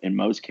month. But in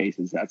most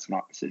cases, that's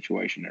not the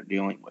situation they're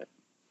dealing with.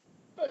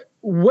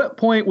 What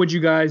point would you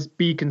guys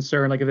be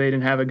concerned, like if they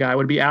didn't have a guy?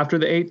 Would it be after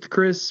the 8th,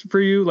 Chris, for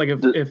you? Like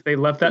if they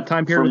left that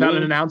time period without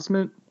an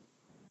announcement?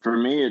 For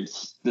me,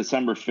 it's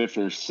December 5th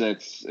or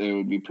 6th. It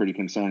would be pretty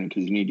concerning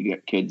because you need to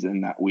get kids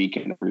in that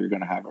weekend or you're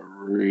going to have a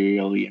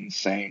really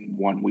insane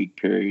 1 week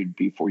period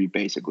before you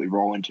basically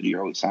roll into the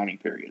early signing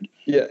period.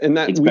 Yeah, and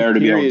it's better to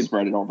be able to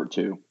spread it over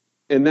two.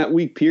 In that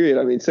week period,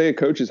 I mean, say a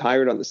coach is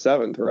hired on the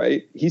 7th,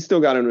 right? He's still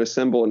got to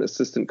assemble an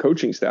assistant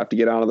coaching staff to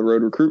get out on the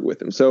road recruit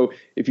with him. So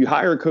if you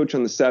hire a coach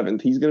on the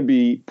 7th, he's going to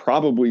be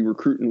probably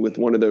recruiting with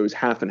one of those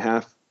half and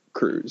half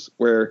crews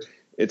where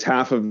it's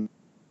half of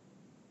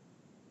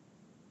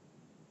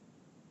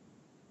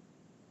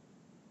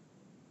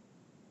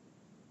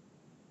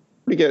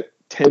to get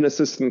 10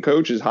 assistant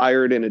coaches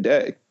hired in a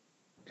day.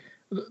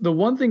 The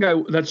one thing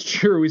that's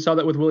true, we saw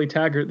that with Willie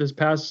Taggart this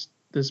past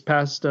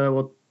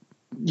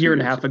year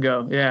and a half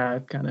ago. Yeah,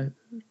 it kind of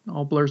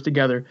all blurs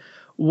together.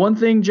 One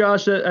thing,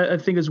 Josh, that I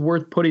think is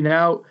worth putting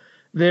out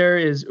there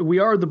is we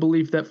are the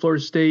belief that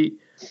Florida State,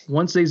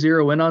 once they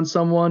zero in on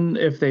someone,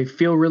 if they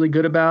feel really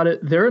good about it,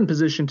 they're in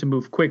position to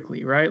move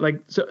quickly, right?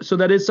 Like, so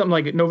that is something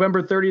like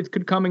November 30th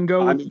could come and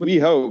go. I mean, we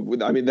hope.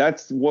 I mean,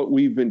 that's what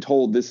we've been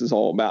told this is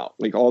all about.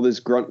 Like all this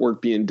grunt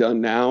work being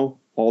done now,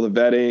 all the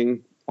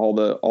vetting, all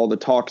the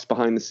talks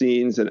behind the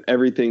scenes, and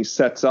everything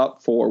sets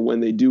up for when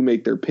they do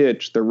make their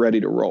pitch, they're ready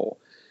to roll.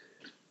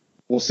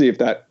 We'll see if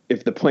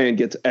the plan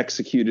gets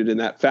executed in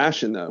that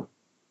fashion, though.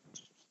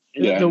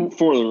 Yeah,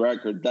 for the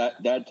record,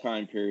 that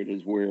time period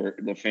is where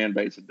the fan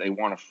base, if they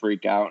want to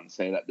freak out and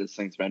say that this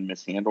thing's been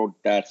mishandled,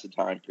 that's the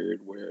time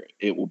period where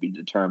it will be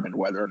determined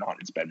whether or not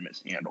it's been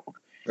mishandled.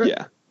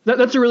 Yeah.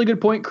 That's a really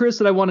good point, Chris,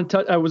 that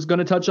I was going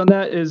to touch on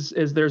that is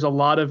there's a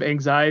lot of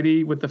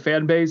anxiety with the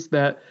fan base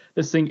that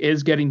this thing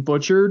is getting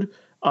butchered.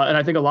 And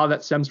I think a lot of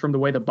that stems from the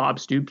way the Bob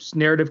Stoops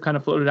narrative kind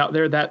of floated out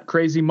there that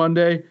crazy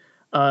Monday.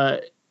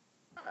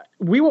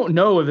 We won't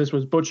know if this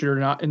was butchered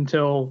or not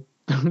until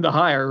the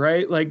hire,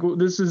 right? Like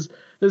this is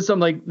something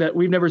like that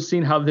we've never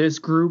seen how this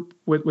group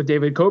with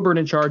David Coburn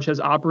in charge has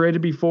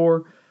operated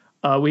before.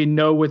 We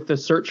know with the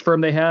search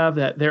firm they have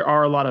that there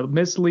are a lot of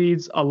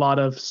misleads, a lot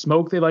of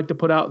smoke they like to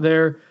put out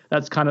there.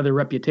 That's kind of the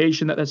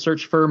reputation that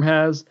search firm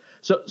has.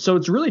 So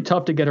it's really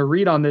tough to get a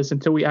read on this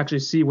until we actually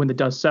see when the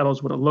dust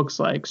settles what it looks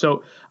like.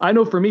 So I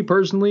know for me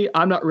personally,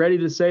 I'm not ready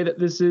to say that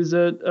this is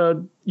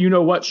a you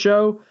know what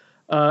show.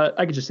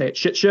 I could just say it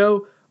shit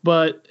show,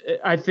 but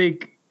I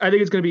think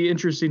it's going to be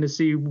interesting to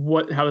see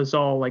how this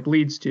all like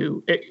leads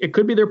to. It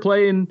could be they're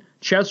playing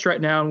chess right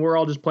now and we're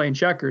all just playing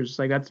checkers.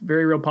 Like that's a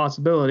very real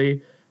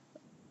possibility.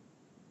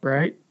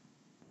 Right.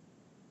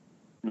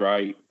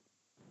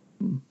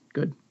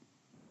 Good.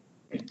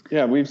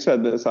 Yeah, we've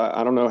said this.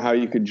 I don't know how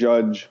you could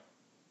judge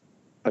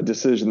a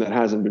decision that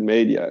hasn't been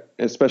made yet,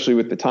 especially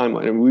with the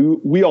timeline.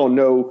 And we all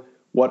know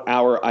what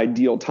our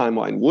ideal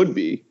timeline would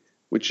be,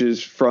 which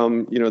is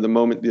from, the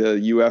moment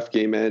the UF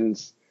game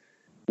ends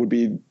would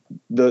be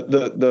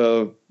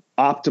the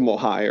optimal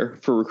hire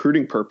for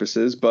recruiting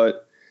purposes,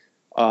 but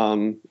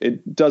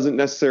it doesn't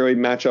necessarily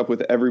match up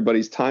with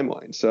everybody's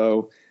timeline.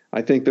 So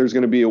I think there's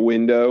going to be a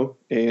window,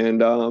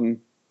 and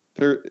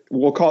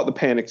we'll call it the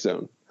panic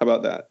zone. How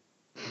about that?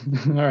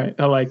 All right,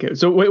 I like it.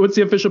 So what's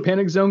the official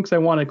panic zone? Because I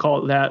want to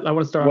call it that. I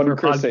want to start off our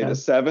podcast. What did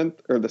Chris say? The 7th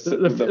or the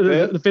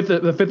 5th?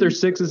 The 5th or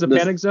 6th is the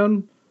panic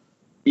zone.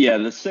 Yeah,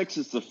 the 6th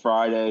is the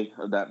Friday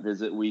of that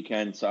visit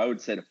weekend. So I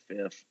would say the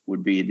 5th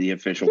would be the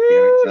official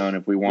panic zone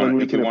if we want.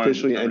 We can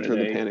officially enter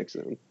the panic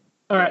zone.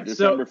 All right,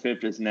 December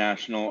 5th is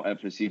National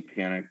FSU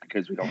Panic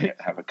because we don't yet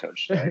have a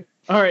coach today.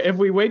 All right, if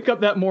we wake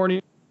up that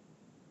morning,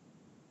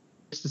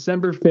 it's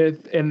December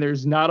 5th, and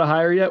there's not a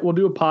hire yet, we'll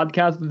do a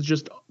podcast with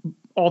just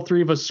all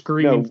three of us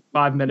screaming for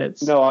 5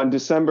 minutes. No, on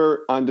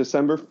December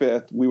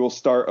 5th, we will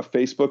start a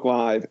Facebook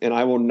Live, and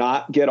I will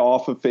not get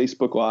off of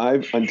Facebook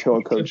Live until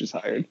a coach is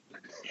hired.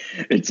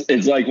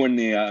 It's like when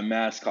the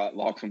mascot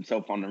locks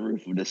himself on the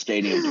roof of the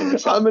stadium.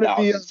 I'm going to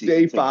be on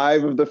day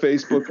 5 of the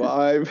Facebook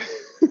Live.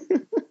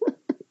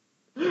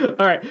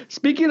 All right.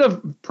 Speaking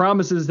of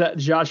promises that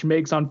Josh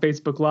makes on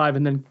Facebook Live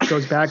and then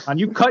goes back on,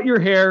 you cut your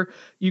hair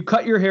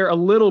a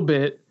little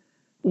bit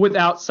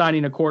without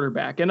signing a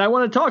quarterback. And I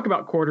want to talk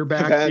about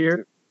quarterbacks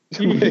here.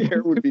 My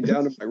hair would be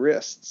down to my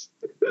wrists.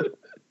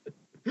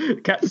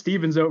 Cat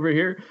Stevens over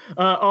here.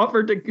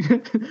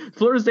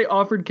 Florida State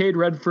offered Cade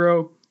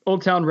Renfro,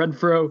 Old Town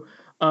Renfro,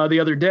 the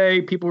other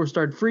day. People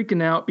started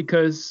freaking out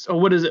because,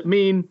 what does it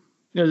mean?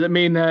 Does it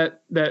mean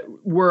that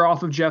we're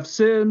off of Jeff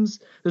Sims?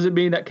 Does it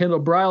mean that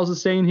Kendall Briles is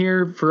staying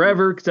here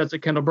forever because that's a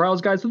Kendall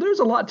Briles guy? So there's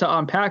a lot to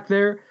unpack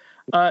there.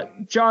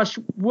 Josh,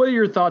 what are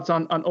your thoughts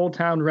on Old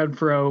Town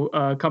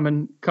Renfro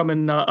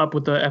coming up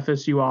with the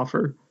FSU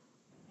offer?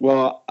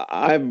 Well,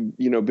 I've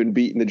been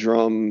beating the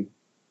drum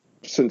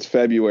since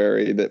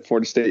February that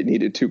Florida State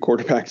needed 2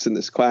 quarterbacks in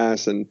this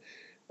class, and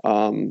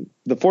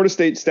the Florida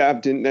State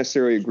staff didn't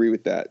necessarily agree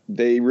with that.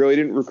 They really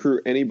didn't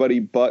recruit anybody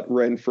but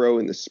Renfro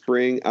in the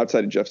spring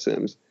outside of Jeff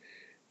Sims.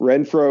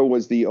 Renfro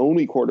was the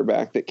only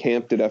quarterback that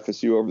camped at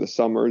FSU over the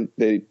summer.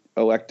 They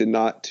elected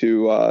not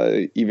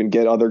to even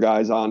get other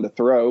guys on to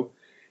throw.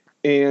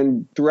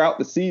 And throughout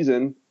the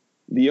season,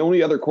 the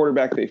only other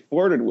quarterback they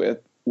flirted with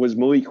was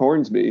Malik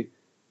Hornsby,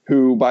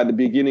 who by the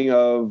beginning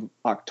of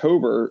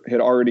October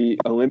had already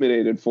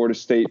eliminated Florida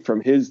State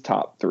from his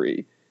top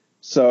 3.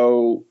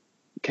 So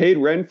Cade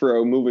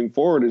Renfro moving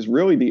forward is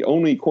really the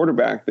only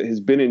quarterback that has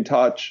been in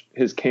touch,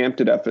 has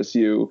camped at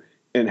FSU,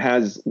 and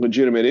has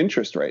legitimate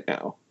interest right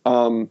now.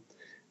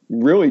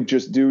 Really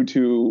just due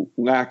to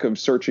lack of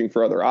searching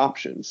for other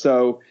options.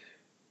 So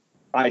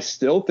I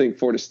still think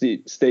Florida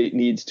State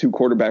needs 2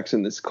 quarterbacks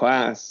in this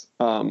class.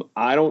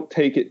 I don't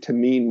take it to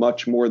mean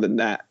much more than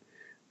that.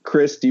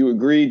 Chris, do you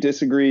agree,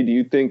 disagree? Do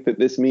you think that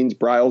this means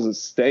Briles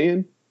is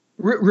staying?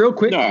 Real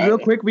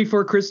quick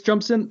before Chris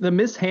jumps in, the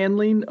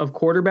mishandling of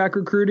quarterback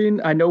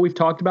recruiting. I know we've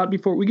talked about it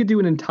before. We could do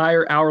an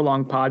entire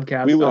hour-long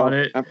podcast on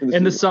it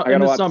in the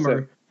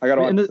summer. I got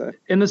a lot to say.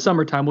 In the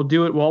summertime, we'll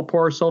do it. We'll all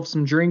pour ourselves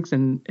some drinks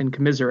and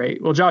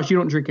commiserate. Well, Josh, you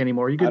don't drink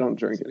anymore. I don't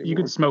drink anymore. You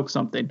could smoke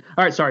something.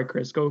 All right, sorry,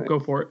 Chris. Go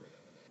for it.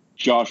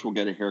 Josh will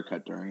get a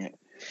haircut during it.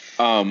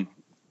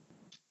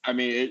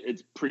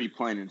 It's pretty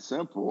plain and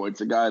simple.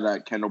 It's a guy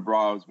that Kendall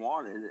Briles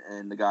wanted,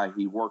 and the guy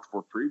he worked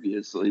for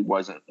previously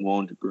wasn't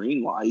willing to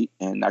greenlight,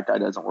 and that guy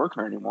doesn't work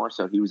here anymore,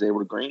 so he was able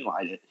to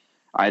greenlight it.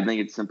 I think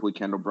it's simply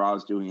Kendall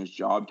Briles doing his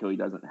job till he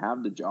doesn't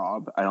have the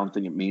job. I don't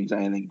think it means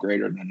anything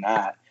greater than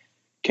that.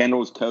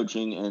 Kendall's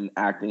coaching and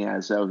acting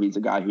as though he's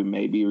a guy who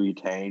may be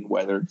retained,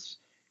 whether it's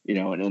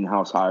an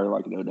in-house hire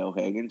like an Odell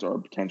Higgins or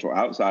a potential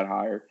outside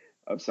hire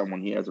of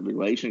someone he has a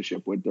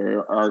relationship with.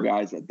 There are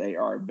guys that they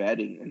are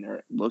vetting and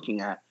they're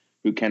looking at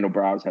who Kendall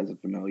Briles has a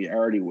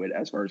familiarity with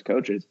as far as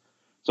coaches.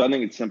 So I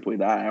think it's simply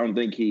that. I don't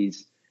think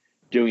he's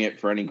doing it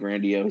for any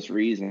grandiose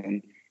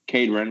reason.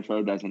 Cade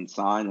Renfro doesn't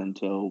sign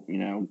until,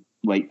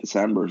 late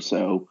December.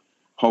 So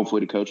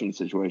hopefully the coaching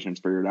situation's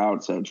figured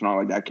out. So it's not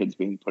like that kid's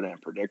being put in a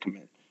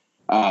predicament.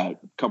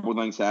 Couple of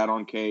things to add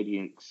on Cade. He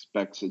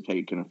expects to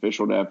take an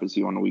official to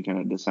FSU on the weekend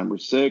of December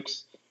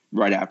 6th.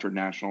 right after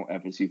National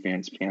FSU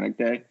Fans Panic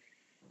Day.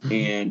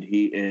 And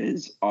he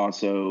is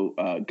also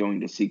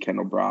going to see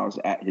Kendall Browse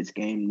at his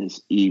game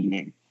this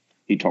evening.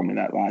 He told me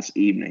that last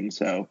evening.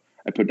 So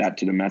I put that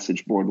to the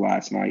message board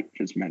last night,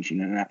 just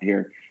mentioning that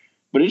here.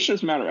 But it's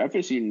just a matter.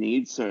 FSU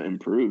needs to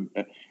improve.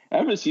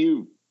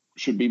 FSU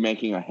should be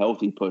making a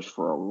healthy push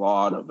for a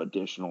lot of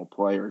additional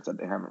players that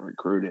they haven't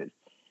recruited,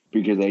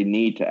 because they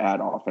need to add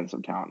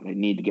offensive talent. They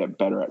need to get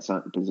better at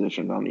certain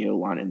positions on the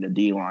O-line and the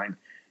D-line.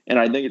 And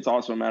I think it's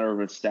also a matter of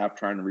a staff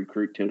trying to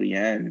recruit to the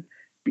end,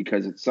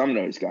 because it's some of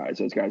those guys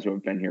who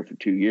have been here for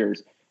 2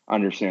 years,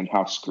 understand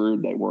how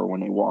screwed they were when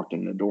they walked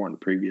in the door and the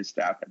previous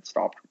staff had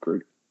stopped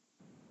recruiting.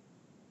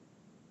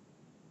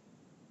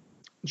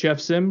 Jeff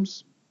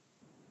Sims?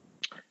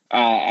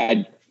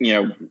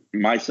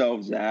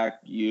 Myself, Zach,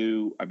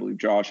 you, I believe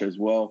Josh as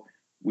well,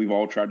 we've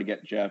all tried to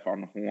get Jeff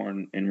on the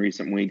horn in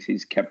recent weeks.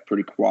 He's kept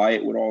pretty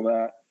quiet with all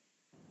that.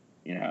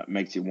 It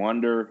makes you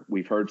wonder.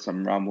 We've heard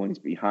some rumblings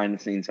behind the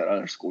scenes that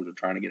other schools are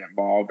trying to get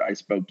involved. I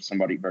spoke to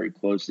somebody very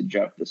close to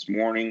Jeff this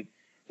morning.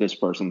 This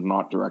person's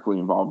not directly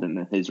involved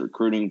in his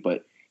recruiting,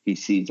 but he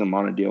sees him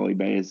on a daily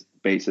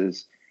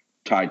basis,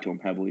 tied to him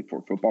heavily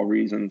for football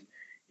reasons.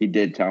 He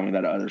did tell me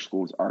that other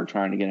schools are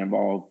trying to get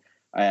involved.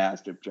 I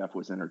asked if Jeff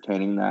was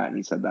entertaining that, and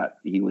he said that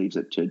he leaves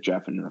it to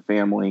Jeff and the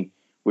family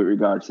with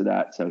regards to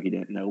that, so he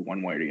didn't know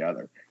one way or the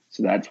other.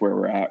 So that's where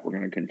we're at. We're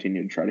going to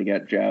continue to try to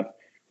get Jeff.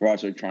 We're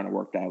also trying to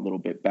work that a little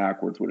bit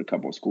backwards with a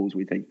couple of schools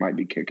we think might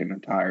be kicking the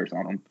tires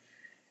on him.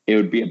 It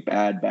would be a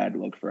bad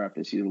look for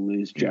FSU to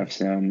lose Jeff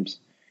Sims.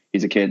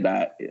 He's a kid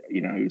that,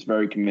 he was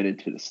very committed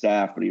to the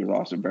staff, but he was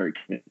also very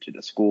committed to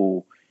the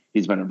school.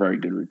 He's been a very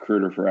good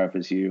recruiter for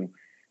FSU.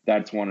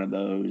 That's one of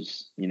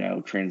those,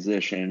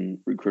 transition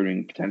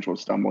recruiting potential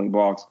stumbling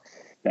blocks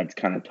that's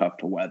kind of tough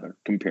to weather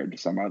compared to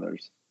some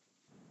others.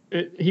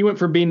 He went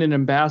from being an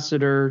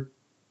ambassador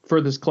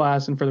for this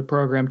class and for the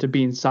program to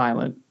being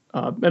silent.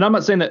 And I'm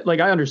not saying that,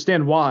 I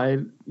understand why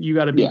you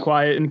got to be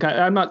quiet. And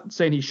I'm not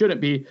saying he shouldn't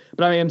be,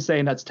 but I am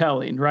saying that's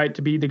telling, right?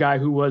 To be the guy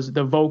who was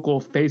the vocal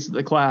face of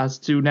the class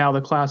to now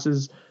the class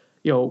is,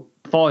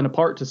 falling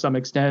apart to some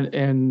extent,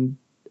 and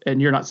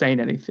you're not saying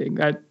anything.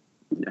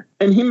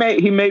 And he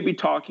may be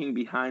talking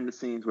behind the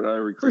scenes with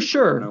other recruiters, for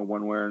sure,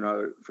 one way or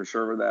another, for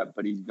sure with that.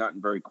 But he's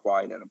gotten very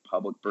quiet in a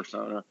public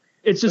persona.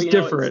 It's just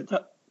different.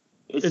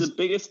 It's the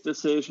biggest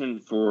decision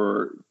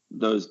for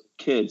those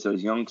kids,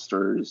 those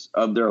youngsters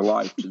of their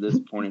life to this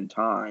point in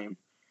time.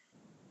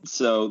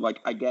 So,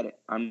 I get it.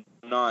 I'm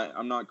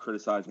not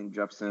criticizing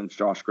Jeff Sims,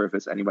 Josh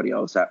Griffiths, anybody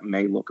else that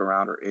may look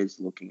around or is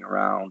looking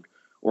around,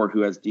 or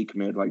who has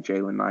decommitted like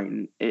Jalen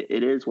Knighton.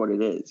 It is what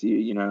it is.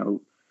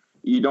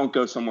 You don't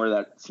go somewhere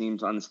that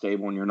seems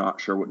unstable and you're not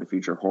sure what the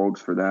future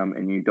holds for them,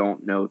 and you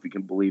don't know if you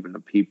can believe in the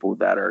people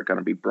that are going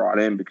to be brought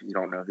in, because you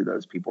don't know who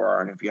those people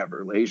are and if you have a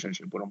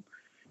relationship with them.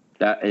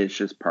 That is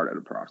just part of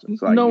the process.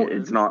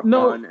 It's not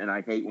fun, and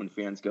I hate when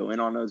fans go in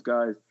on those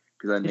guys,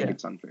 because I think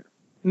it's unfair.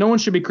 No one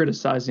should be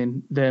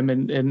criticizing them,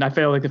 and I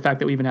feel like the fact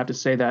that we even have to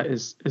say that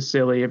is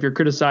silly. If you're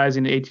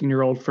criticizing an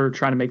 18-year-old for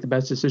trying to make the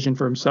best decision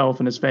for himself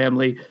and his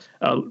family,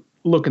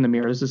 look in the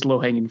mirror. This is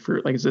low-hanging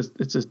fruit. It's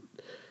just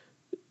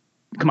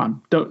come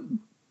on, don't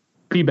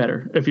be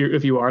better if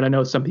you are. And I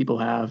know some people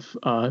have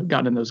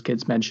gotten in those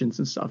kids' mentions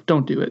and stuff.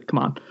 Don't do it. Come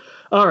on.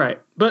 All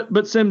right.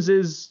 But Sims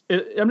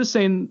I'm just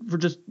saying, for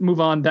just move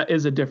on, that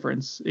is a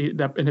difference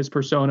that in his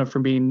persona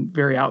from being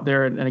very out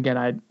there. And again,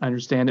 I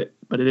understand it,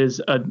 but it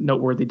is a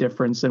noteworthy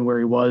difference in where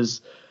he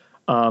was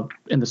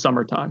in the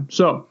summertime.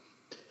 So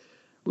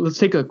let's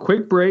take a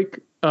quick break.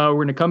 We're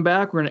going to come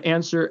back. We're going to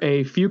answer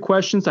a few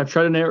questions. I've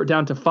tried to narrow it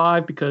down to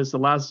 5 because the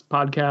last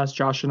podcast,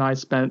 Josh and I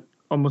spent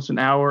almost an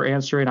hour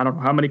answering I don't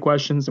know how many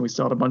questions, and we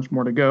still had a bunch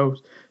more to go.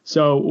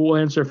 So we'll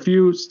answer a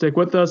few. Stick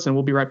with us, and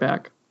we'll be right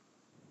back.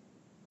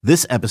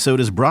 This episode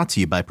is brought to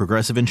you by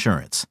Progressive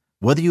Insurance.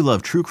 Whether you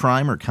love true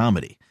crime or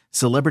comedy,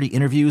 celebrity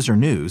interviews or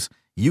news,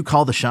 you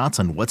call the shots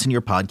on what's in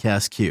your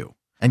podcast queue.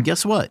 And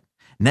guess what?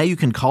 Now you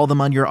can call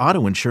them on your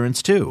auto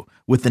insurance too,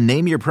 with the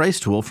Name Your Price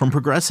tool from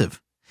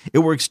Progressive. It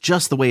works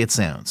just the way it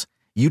sounds.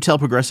 You tell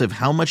Progressive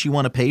how much you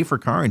want to pay for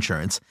car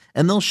insurance,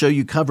 and they'll show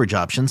you coverage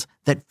options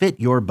that fit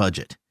your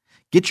budget.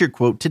 Get your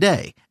quote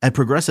today at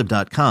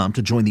Progressive.com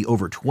to join the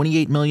over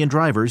 28 million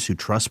drivers who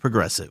trust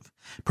Progressive.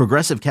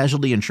 Progressive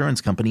Casualty Insurance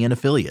Company and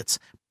Affiliates.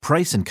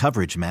 Price and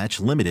coverage match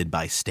limited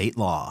by state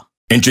law.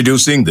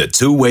 Introducing the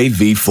Two-Way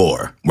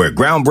V4, where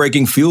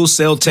groundbreaking fuel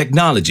cell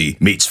technology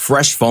meets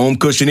fresh foam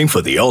cushioning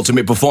for the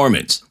ultimate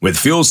performance. With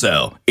Fuel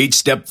Cell, each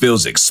step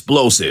feels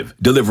explosive,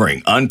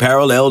 delivering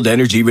unparalleled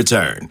energy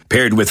return.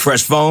 Paired with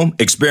fresh foam,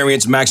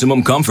 experience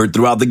maximum comfort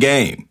throughout the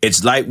game.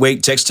 Its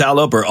lightweight textile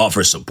upper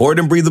offers support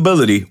and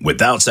breathability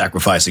without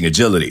sacrificing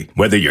agility.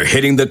 Whether you're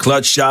hitting the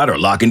clutch shot or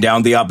locking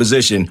down the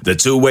opposition, the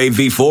Two-Way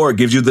V4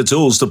 gives you the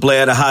tools to play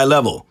at a high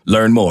level.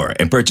 Learn more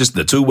and purchase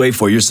the Two-Way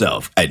for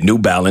yourself at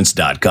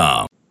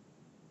NewBalance.com.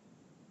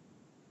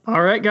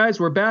 All right, guys,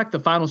 we're back. The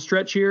final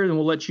stretch here, and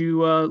we'll let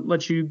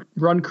you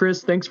run,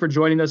 Chris. Thanks for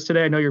joining us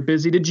today. I know you're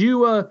busy. Did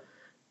you,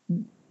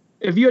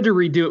 if you had to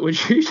redo it,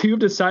 would you have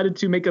decided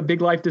to make a big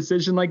life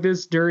decision like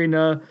this during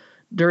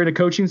during a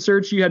coaching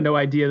search, you had no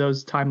idea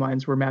those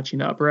timelines were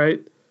matching up, right?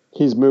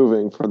 He's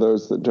moving, for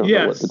those that don't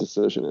know what Yes. the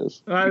decision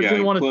is.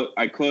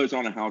 I closed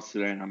on a house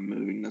today, and I'm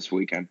moving this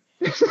weekend.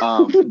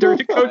 During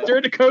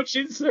the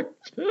coaching search.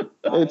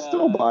 It's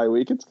still bye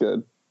week. It's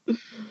good.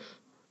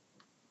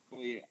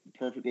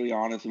 Perfectly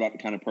honest about the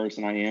kind of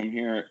person I am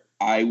here.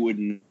 I would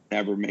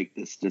never make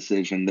this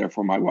decision.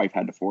 Therefore, my wife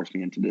had to force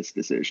me into this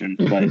decision,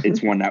 but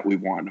it's one that we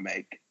wanted to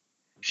make.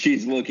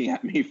 She's looking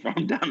at me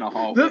from down the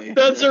hallway.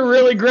 That's a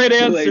really great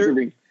answer.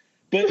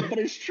 But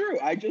it's true.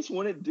 I just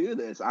wouldn't do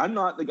this. I'm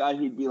not the guy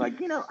who'd be like,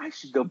 I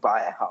should go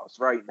buy a house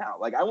right now.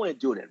 Like, I wouldn't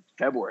do it in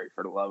February,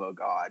 for the love of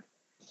God.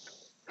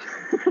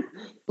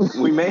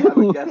 We may have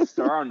a guest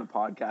star on the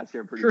podcast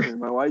here pretty soon.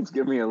 My wife's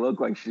giving me a look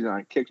like she's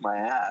going to kick my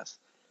ass.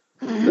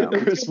 No,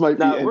 Chris might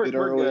be ended we're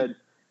early. Good.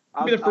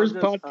 I'll the first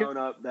just podcast. own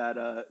up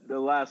that the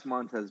last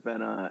month has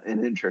been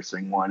an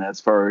interesting one as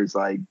far as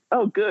like,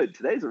 oh, good.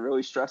 Today's a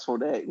really stressful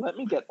day. Let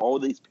me get all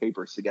these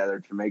papers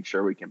together to make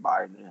sure we can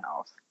buy a new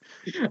house.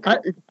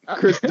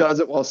 Chris does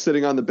it while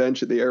sitting on the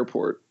bench at the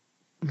airport.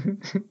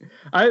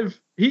 I've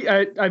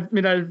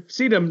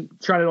seen him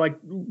trying to like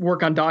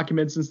work on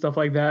documents and stuff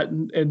like that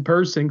in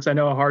person because I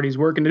know how hard he's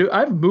working to do.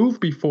 I've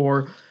moved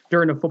before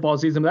during the football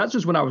season, but that's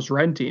just when I was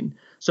renting.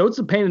 So it's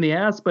a pain in the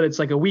ass, but it's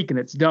like a week and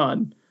it's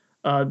done.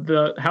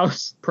 The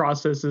house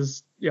process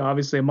is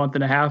obviously a month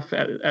and a half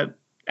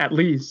at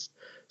least.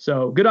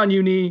 So good on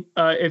you, Nee.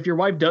 If your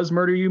wife does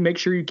murder you, make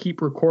sure you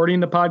keep recording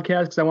the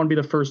podcast because I want to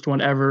be the first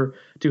one ever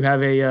to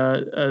have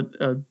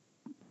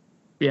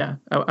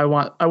I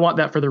want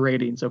that for the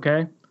ratings.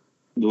 Okay.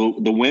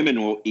 The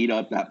women will eat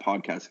up that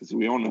podcast because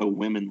we all know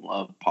women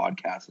love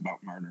podcasts about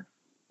murder.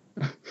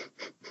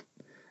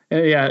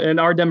 Yeah, and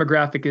our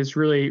demographic is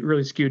really,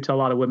 really skewed to a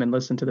lot of women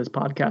listen to this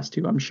podcast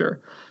too, I'm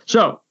sure.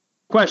 So,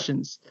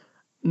 questions.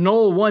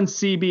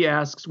 Noel1CB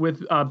asks,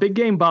 with Big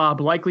Game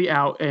Bob likely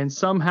out and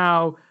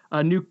somehow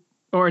in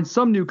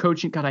some new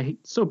coaching, God, I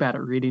hate so bad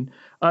at reading,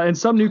 and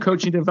some new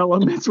coaching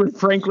developments with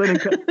Franklin.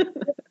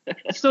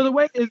 So the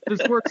way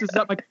this works is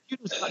that my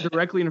computer's not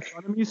directly in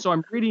front of me, so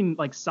I'm reading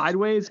like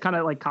sideways, kind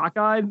of like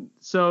cockeyed,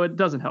 so it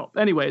doesn't help.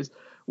 Anyways,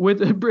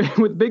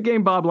 with Big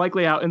Game Bob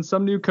likely out and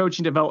some new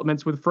coaching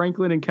developments with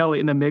Franklin and Kelly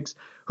in the mix,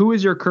 who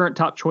is your current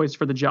top choice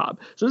for the job?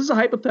 So this is a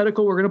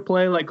hypothetical. We're going to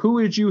play like, who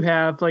would you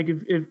have? Like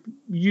if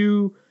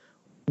you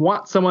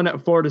want someone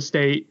at Florida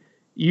State,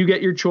 you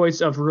get your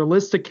choice of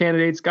realistic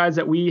candidates, guys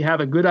that we have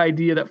a good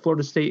idea that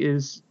Florida State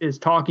is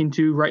talking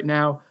to right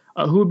now.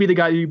 Who would be the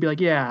guy you'd be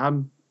like, yeah,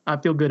 I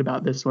feel good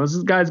about this one. This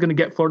guy's going to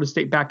get Florida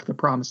State back to the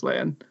promised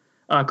land.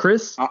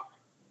 Chris?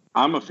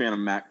 I'm a fan of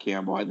Matt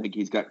Campbell. I think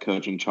he's got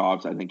coaching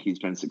chops. I think he's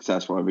been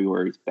successful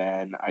everywhere he's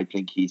been. I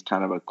think he's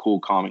kind of a cool,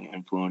 calming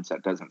influence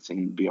that doesn't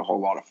seem to be a whole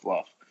lot of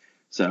fluff.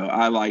 So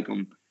I like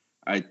him.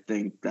 I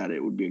think that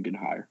it would be a good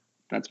hire.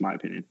 That's my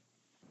opinion.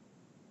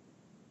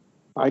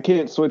 I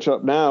can't switch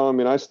up now. I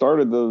mean, I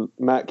started the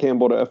Matt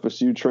Campbell to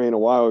FSU train a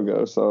while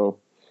ago, so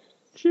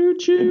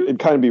it'd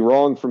kind of be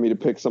wrong for me to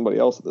pick somebody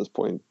else at this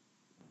point.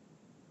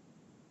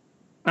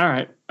 All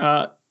right.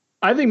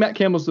 I think Matt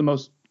Campbell's the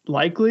most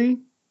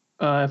likely.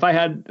 If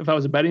I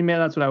was a betting man,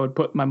 that's what I would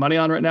put my money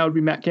on right now would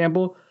be Matt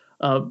Campbell.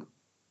 But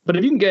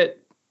if you can get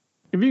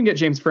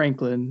James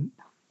Franklin,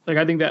 like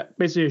I think that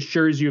basically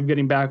assures you of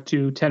getting back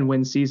to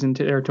 10-win season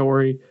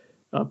territory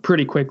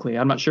pretty quickly.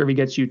 I'm not sure if he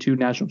gets you to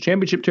national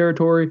championship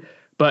territory,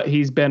 but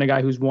he's been a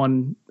guy who's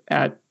won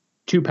at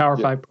 2 Power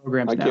 5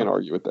 programs. I can't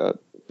argue with that.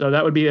 So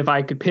that would be if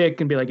I could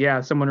pick and be like,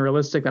 yeah, someone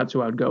realistic. That's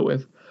who I would go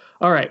with.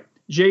 All right.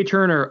 Jay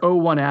Turner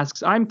 01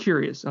 asks, I'm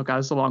curious. Okay,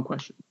 this is a long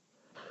question.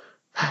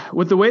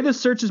 With the way this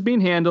search is being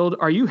handled,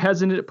 are you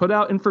hesitant to put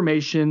out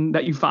information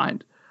that you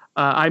find?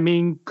 I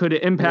mean, could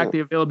it impact the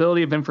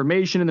availability of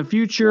information in the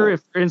future?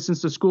 If, for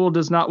instance, the school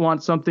does not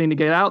want something to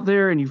get out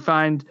there and you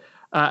find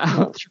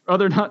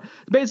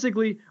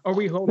basically, are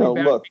we holding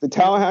back? Look, the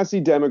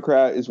Tallahassee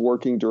Democrat is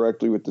working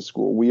directly with the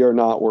school. We are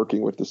not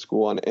working with the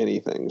school on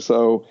anything.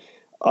 So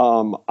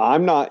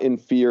I'm not in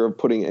fear of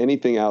putting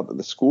anything out that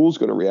the school's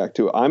going to react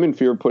to. I'm in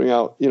fear of putting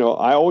out,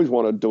 I always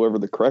want to deliver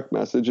the correct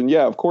message. And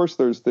yeah, of course,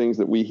 there's things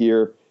that we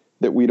hear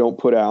that we don't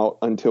put out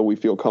until we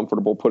feel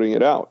comfortable putting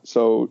it out.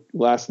 So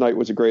last night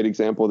was a great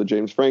example of the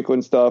James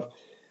Franklin stuff.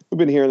 We've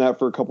been hearing that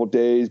for a couple of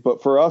days,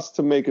 but for us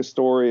to make a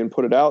story and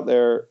put it out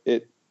there,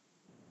 it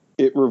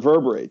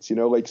reverberates,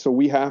 so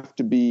we have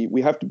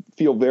to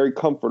feel very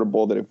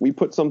comfortable that if we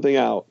put something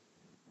out,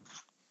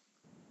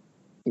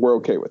 we're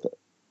okay with it.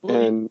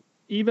 Well, and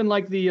even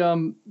like the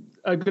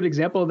a good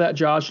example of that,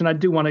 Josh, and I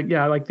do want to,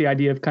 I like the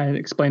idea of kind of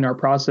explain our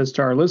process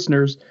to our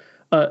listeners.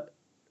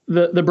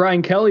 The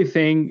Brian Kelly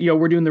thing,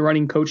 we're doing the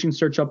running coaching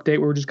search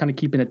update. We're just kind of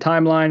keeping a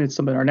timeline. It's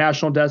something our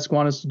national desk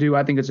want us to do.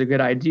 I think it's a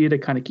good idea to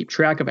kind of keep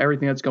track of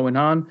everything that's going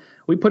on.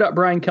 We put up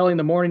Brian Kelly in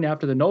the morning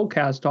after the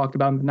Nolecast talked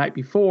about him the night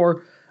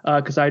before,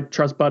 because I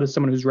trust Bud as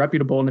someone who's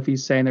reputable. And if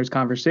he's saying there's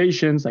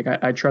conversations, like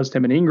I trust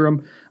him and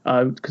Ingram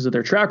because of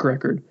their track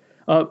record.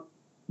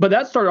 But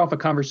that started off a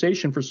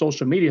conversation for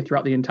social media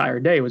throughout the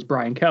entire day was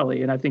Brian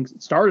Kelly. And I think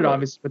it started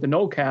obviously with the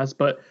Nolecast,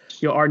 but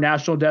our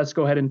national desk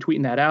go ahead and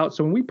tweeting that out.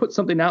 So when we put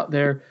something out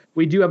there,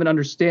 we do have an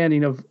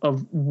understanding of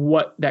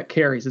what that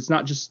carries. It's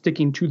not just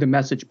sticking to the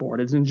message board.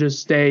 It doesn't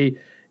just stay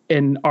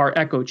in our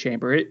echo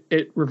chamber.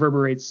 It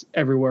reverberates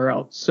everywhere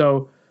else.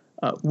 So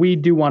we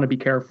do want to be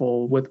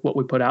careful with what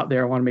we put out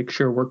there. I want to make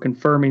sure we're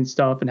confirming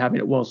stuff and having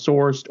it well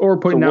sourced or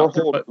putting out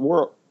there.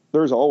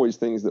 There's always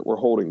things that we're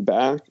holding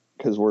back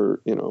because we're,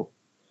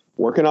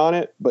 working on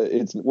it, but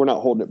we're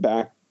not holding it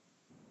back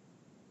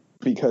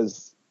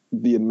because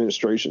the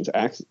administration's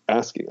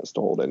asking us to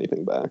hold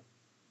anything back.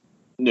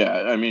 Yeah,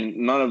 I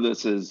mean, none of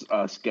this is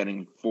us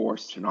getting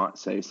forced to not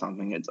say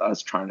something. It's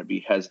us trying to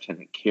be hesitant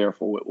and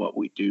careful with what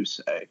we do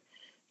say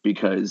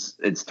because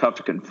it's tough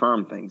to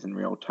confirm things in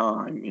real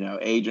time.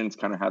 Agents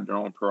kind of have their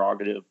own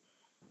prerogative.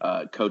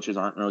 Coaches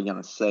aren't really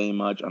going to say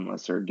much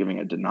unless they're giving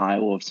a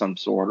denial of some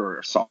sort or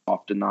a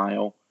soft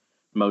denial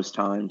most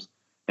times.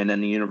 And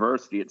then the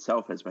university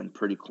itself has been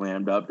pretty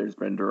clammed up. There's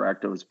been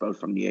directives both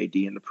from the AD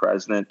and the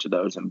president to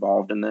those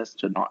involved in this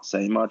to not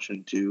say much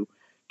and to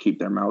keep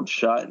their mouths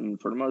shut.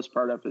 And for the most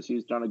part,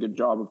 FSU's done a good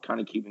job of kind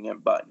of keeping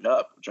it buttoned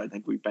up, which I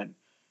think we've been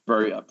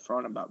very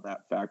upfront about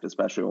that fact,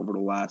 especially over the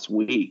last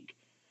week.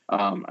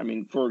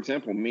 For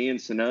example, me and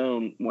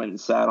Sinone went and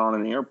sat on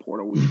an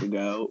airport a week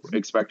ago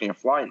expecting a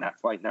flight, and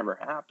that flight never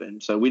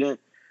happened. So we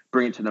didn't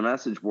bring it to the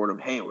message board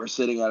of, hey, we're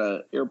sitting at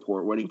an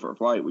airport waiting for a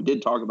flight. We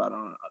did talk about it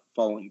on a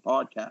following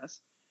podcast,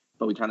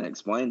 but we kind of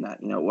explained that,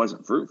 it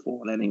wasn't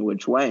fruitful in any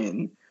which way.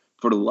 And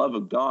for the love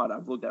of God,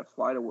 I've looked at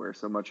FlightAware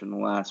so much in the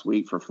last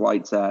week for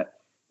flights that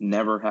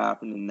never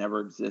happened and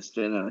never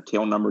existed, and a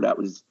tail number that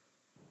was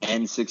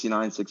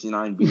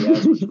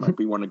N6969BS, which might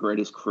be one of the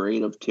greatest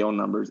creative tail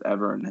numbers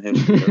ever in the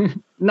history of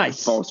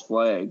nice false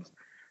flags.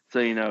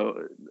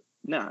 So,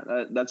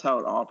 that's how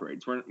it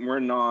operates. We're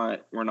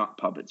not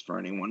puppets for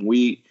anyone.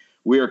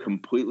 We are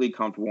completely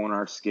comfortable in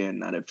our skin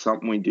that if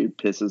something we do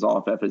pisses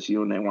off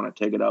FSU and they want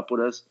to take it up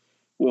with us,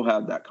 we'll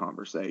have that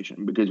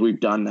conversation because we've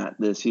done that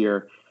this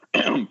year.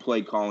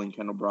 Play calling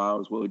Kendall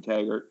Briles, Willie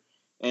Taggart,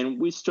 and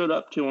we stood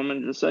up to them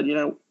and just said,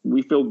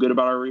 we feel good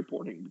about our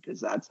reporting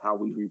because that's how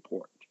we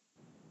report.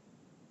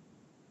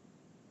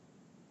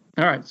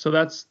 All right, so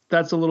that's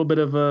a little bit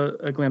of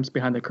a glimpse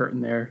behind the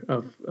curtain there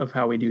of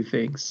how we do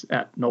things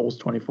at Noles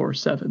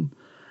 24/7.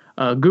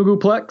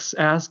 Googleplex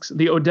asks,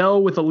 the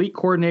Odell with elite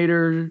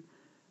coordinator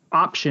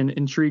option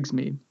intrigues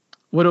me.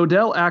 Would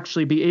Odell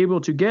actually be able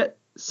to get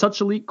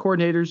such elite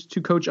coordinators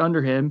to coach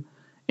under him?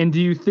 And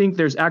do you think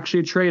there's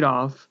actually a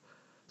trade-off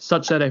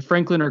such that a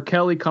Franklin or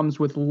Kelly comes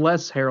with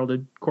less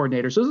heralded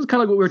coordinators? So this is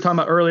kind of like what we were talking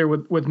about earlier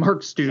with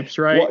Mark Stoops,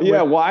 right?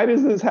 Well, why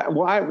does this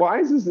why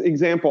is this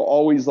example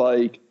always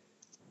like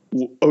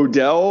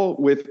Odell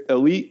with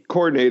elite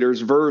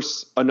coordinators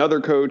versus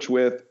another coach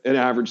with an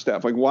average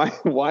staff? Like,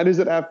 why does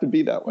it have to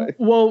be that way?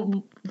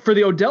 Well, for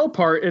the Odell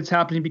part, it's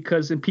happening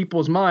because in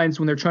people's minds,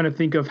 when they're trying to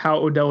think of how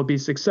Odell would be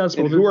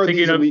successful, and who are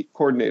these elite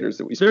coordinators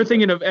that we? They're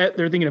thinking of Ed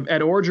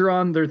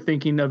Orgeron. They're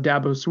thinking of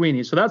Dabo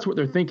Swinney. So that's what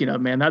they're thinking of,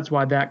 man. That's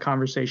why that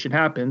conversation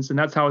happens, and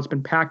that's how it's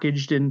been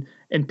packaged and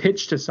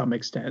pitched to some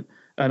extent.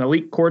 An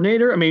elite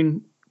coordinator. I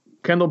mean,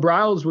 Kendall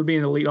Briles would be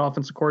an elite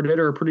offensive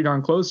coordinator, or pretty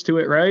darn close to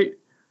it, right?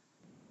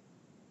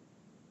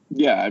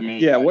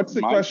 Yeah, what's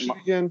the question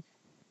again?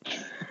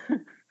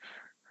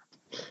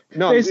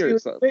 No, I'm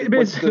serious.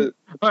 What's the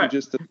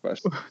gist of the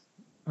question?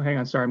 Oh, hang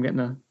on, sorry, I'm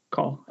getting a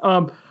call.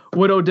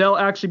 Would Odell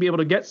actually be able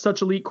to get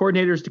such elite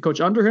coordinators to coach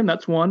under him?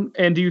 That's one.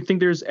 And do you think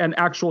there's an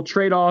actual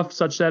trade-off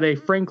such that a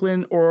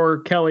Franklin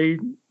or Kelly,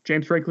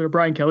 James Franklin or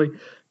Brian Kelly,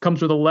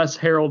 comes with a less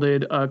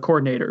heralded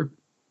coordinator?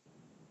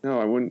 No,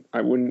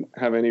 I wouldn't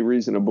have any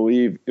reason to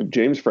believe if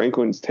James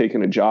Franklin's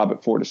taken a job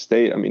at Florida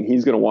State. I mean,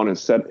 he's going to want to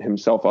set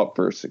himself up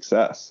for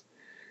success,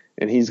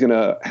 and he's going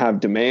to have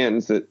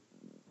demands that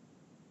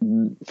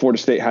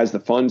Florida State has the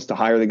funds to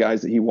hire the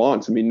guys that he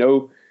wants. I mean,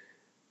 no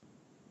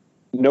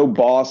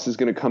boss is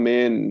going to come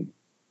in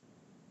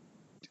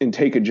and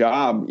take a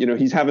job.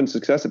 He's having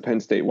success at Penn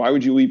State. Why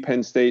would you leave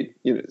Penn State?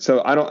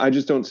 So I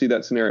just don't see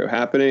that scenario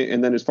happening.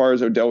 And then as far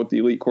as Odell with the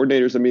elite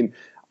coordinators, I mean,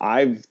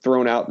 I've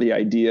thrown out the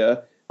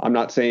idea. I'm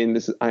not saying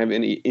I have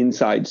any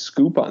inside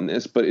scoop on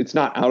this, but it's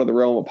not out of the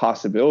realm of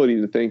possibility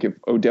to think if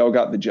Odell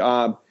got the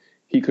job,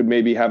 he could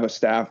maybe have a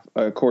staff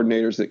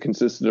coordinators that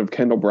consisted of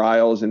Kendall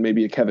Briles and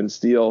maybe a Kevin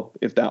Steele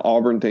if that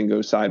Auburn thing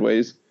goes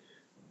sideways.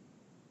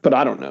 But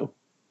I don't know.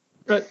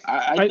 But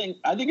I think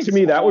it's to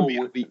me that would be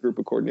an elite group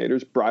of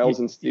coordinators, Briles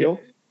and Steele.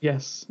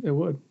 Yes, it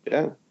would.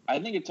 Yeah. I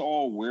think it's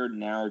all weird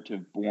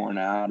narrative born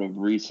out of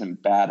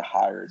recent bad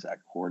hires at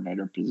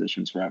coordinator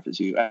positions for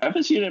FSU.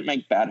 FSU didn't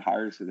make bad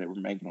hires because they were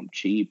making them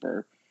cheap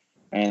or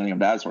anything of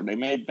that sort. They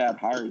made bad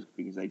hires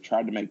because they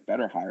tried to make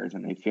better hires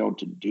and they failed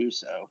to do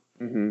so.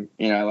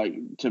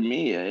 Mm-hmm. To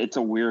me, it's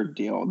a weird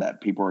deal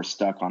that people are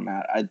stuck on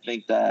that. I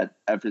think that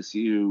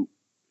FSU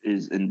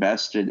is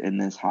invested in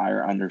this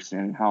hire,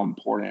 understanding how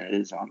important it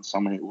is on so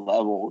many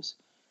levels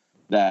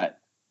that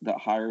that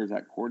hires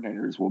at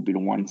coordinators will be the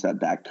ones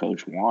that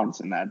coach wants,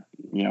 and that,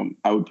 you know,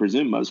 I would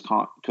presume most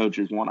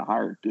coaches want to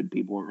hire good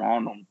people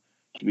around them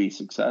to be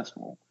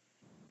successful.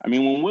 I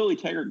mean, when Willie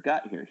Taggart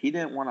got here, he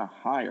didn't want to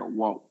hire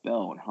Walt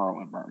Bell and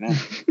Harlan Barnett.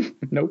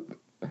 Nope.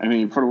 I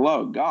mean, for the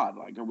love of God,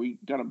 like, are we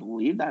going to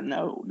believe that?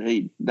 No,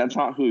 that's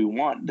not who he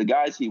wanted. The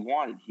guys he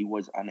wanted, he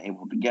was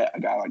unable to get. A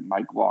guy like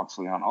Mike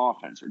Locksley on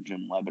offense or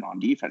Jim Leavitt on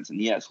defense. And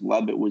yes,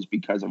 Leavitt was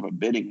because of a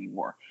bidding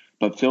war,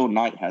 but Phil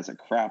Knight has a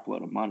crap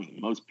load of money.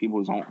 Most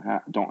people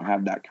don't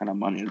have that kind of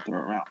money to throw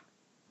around.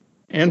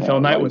 And so,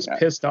 Phil Knight was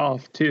pissed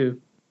off too.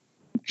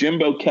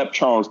 Jimbo kept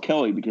Charles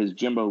Kelly because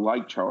Jimbo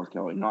liked Charles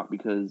Kelly, not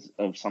because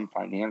of some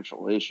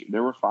financial issue.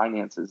 There were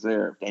finances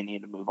there. If they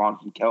needed to move on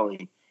from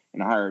Kelly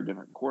and hire a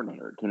different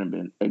coordinator, it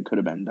could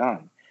have been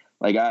done.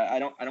 Like, I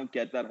don't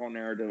get that whole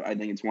narrative. I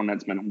think it's one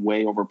that's been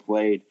way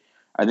overplayed.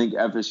 I think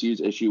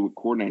FSU's issue with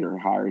coordinator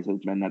hires has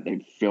been that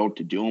they've failed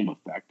to do them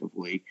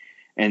effectively.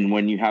 And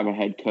when you have a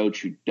head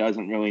coach who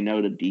doesn't really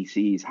know the DC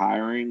he's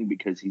hiring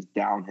because he's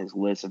down his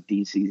list of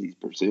DCs he's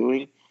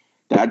pursuing,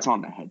 that's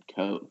on the head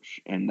coach,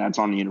 and that's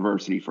on the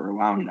university for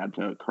allowing that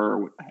to occur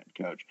with the head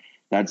coach.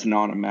 That's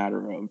not a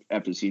matter of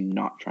FSU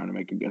not trying to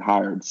make a good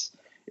hire.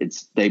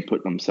 It's they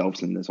put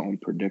themselves in this own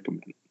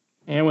predicament.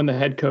 And when the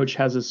head coach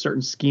has a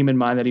certain scheme in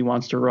mind that he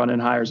wants to run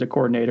and hires a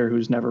coordinator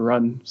who's never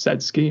run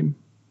said scheme,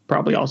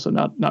 probably also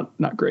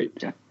not great.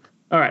 Yeah.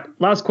 All right,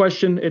 last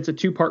question. It's a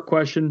two-part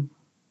question.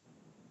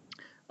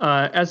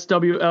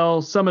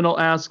 SWL Seminole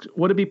asks,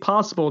 would it be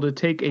possible to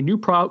take a new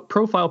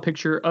profile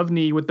picture of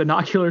me with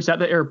binoculars at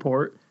the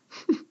airport?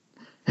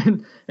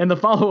 and the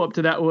follow-up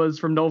to that was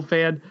from Noel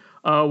Fan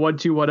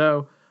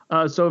 1210.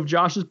 So if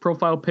Josh's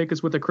profile pic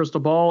is with a crystal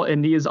ball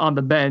and Nee is on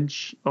the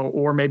bench,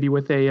 or maybe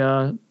with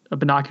a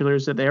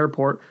binoculars at the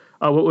airport,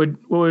 what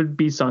would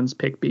B-Sun's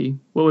pick be?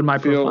 What would my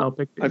profile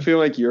pic be? I feel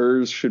like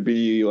yours should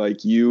be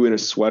like you in a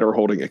sweater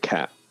holding a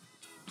cat.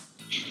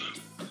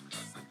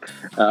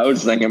 I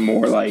was thinking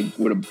more like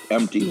with an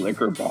empty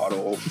liquor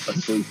bottle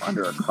asleep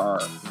under a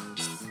car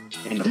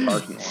in the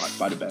parking lot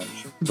by the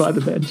bench. By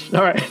the bench.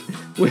 All right.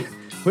 With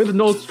the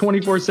Noles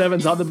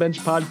 24/7's On the Bench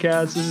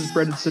podcast, this is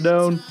Brendan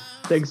Sedone.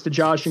 Thanks to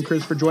Josh and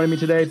Chris for joining me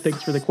today.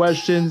 Thanks for the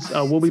questions.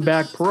 We'll be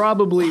back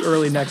probably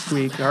early next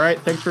week. All right.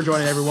 Thanks for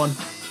joining, everyone.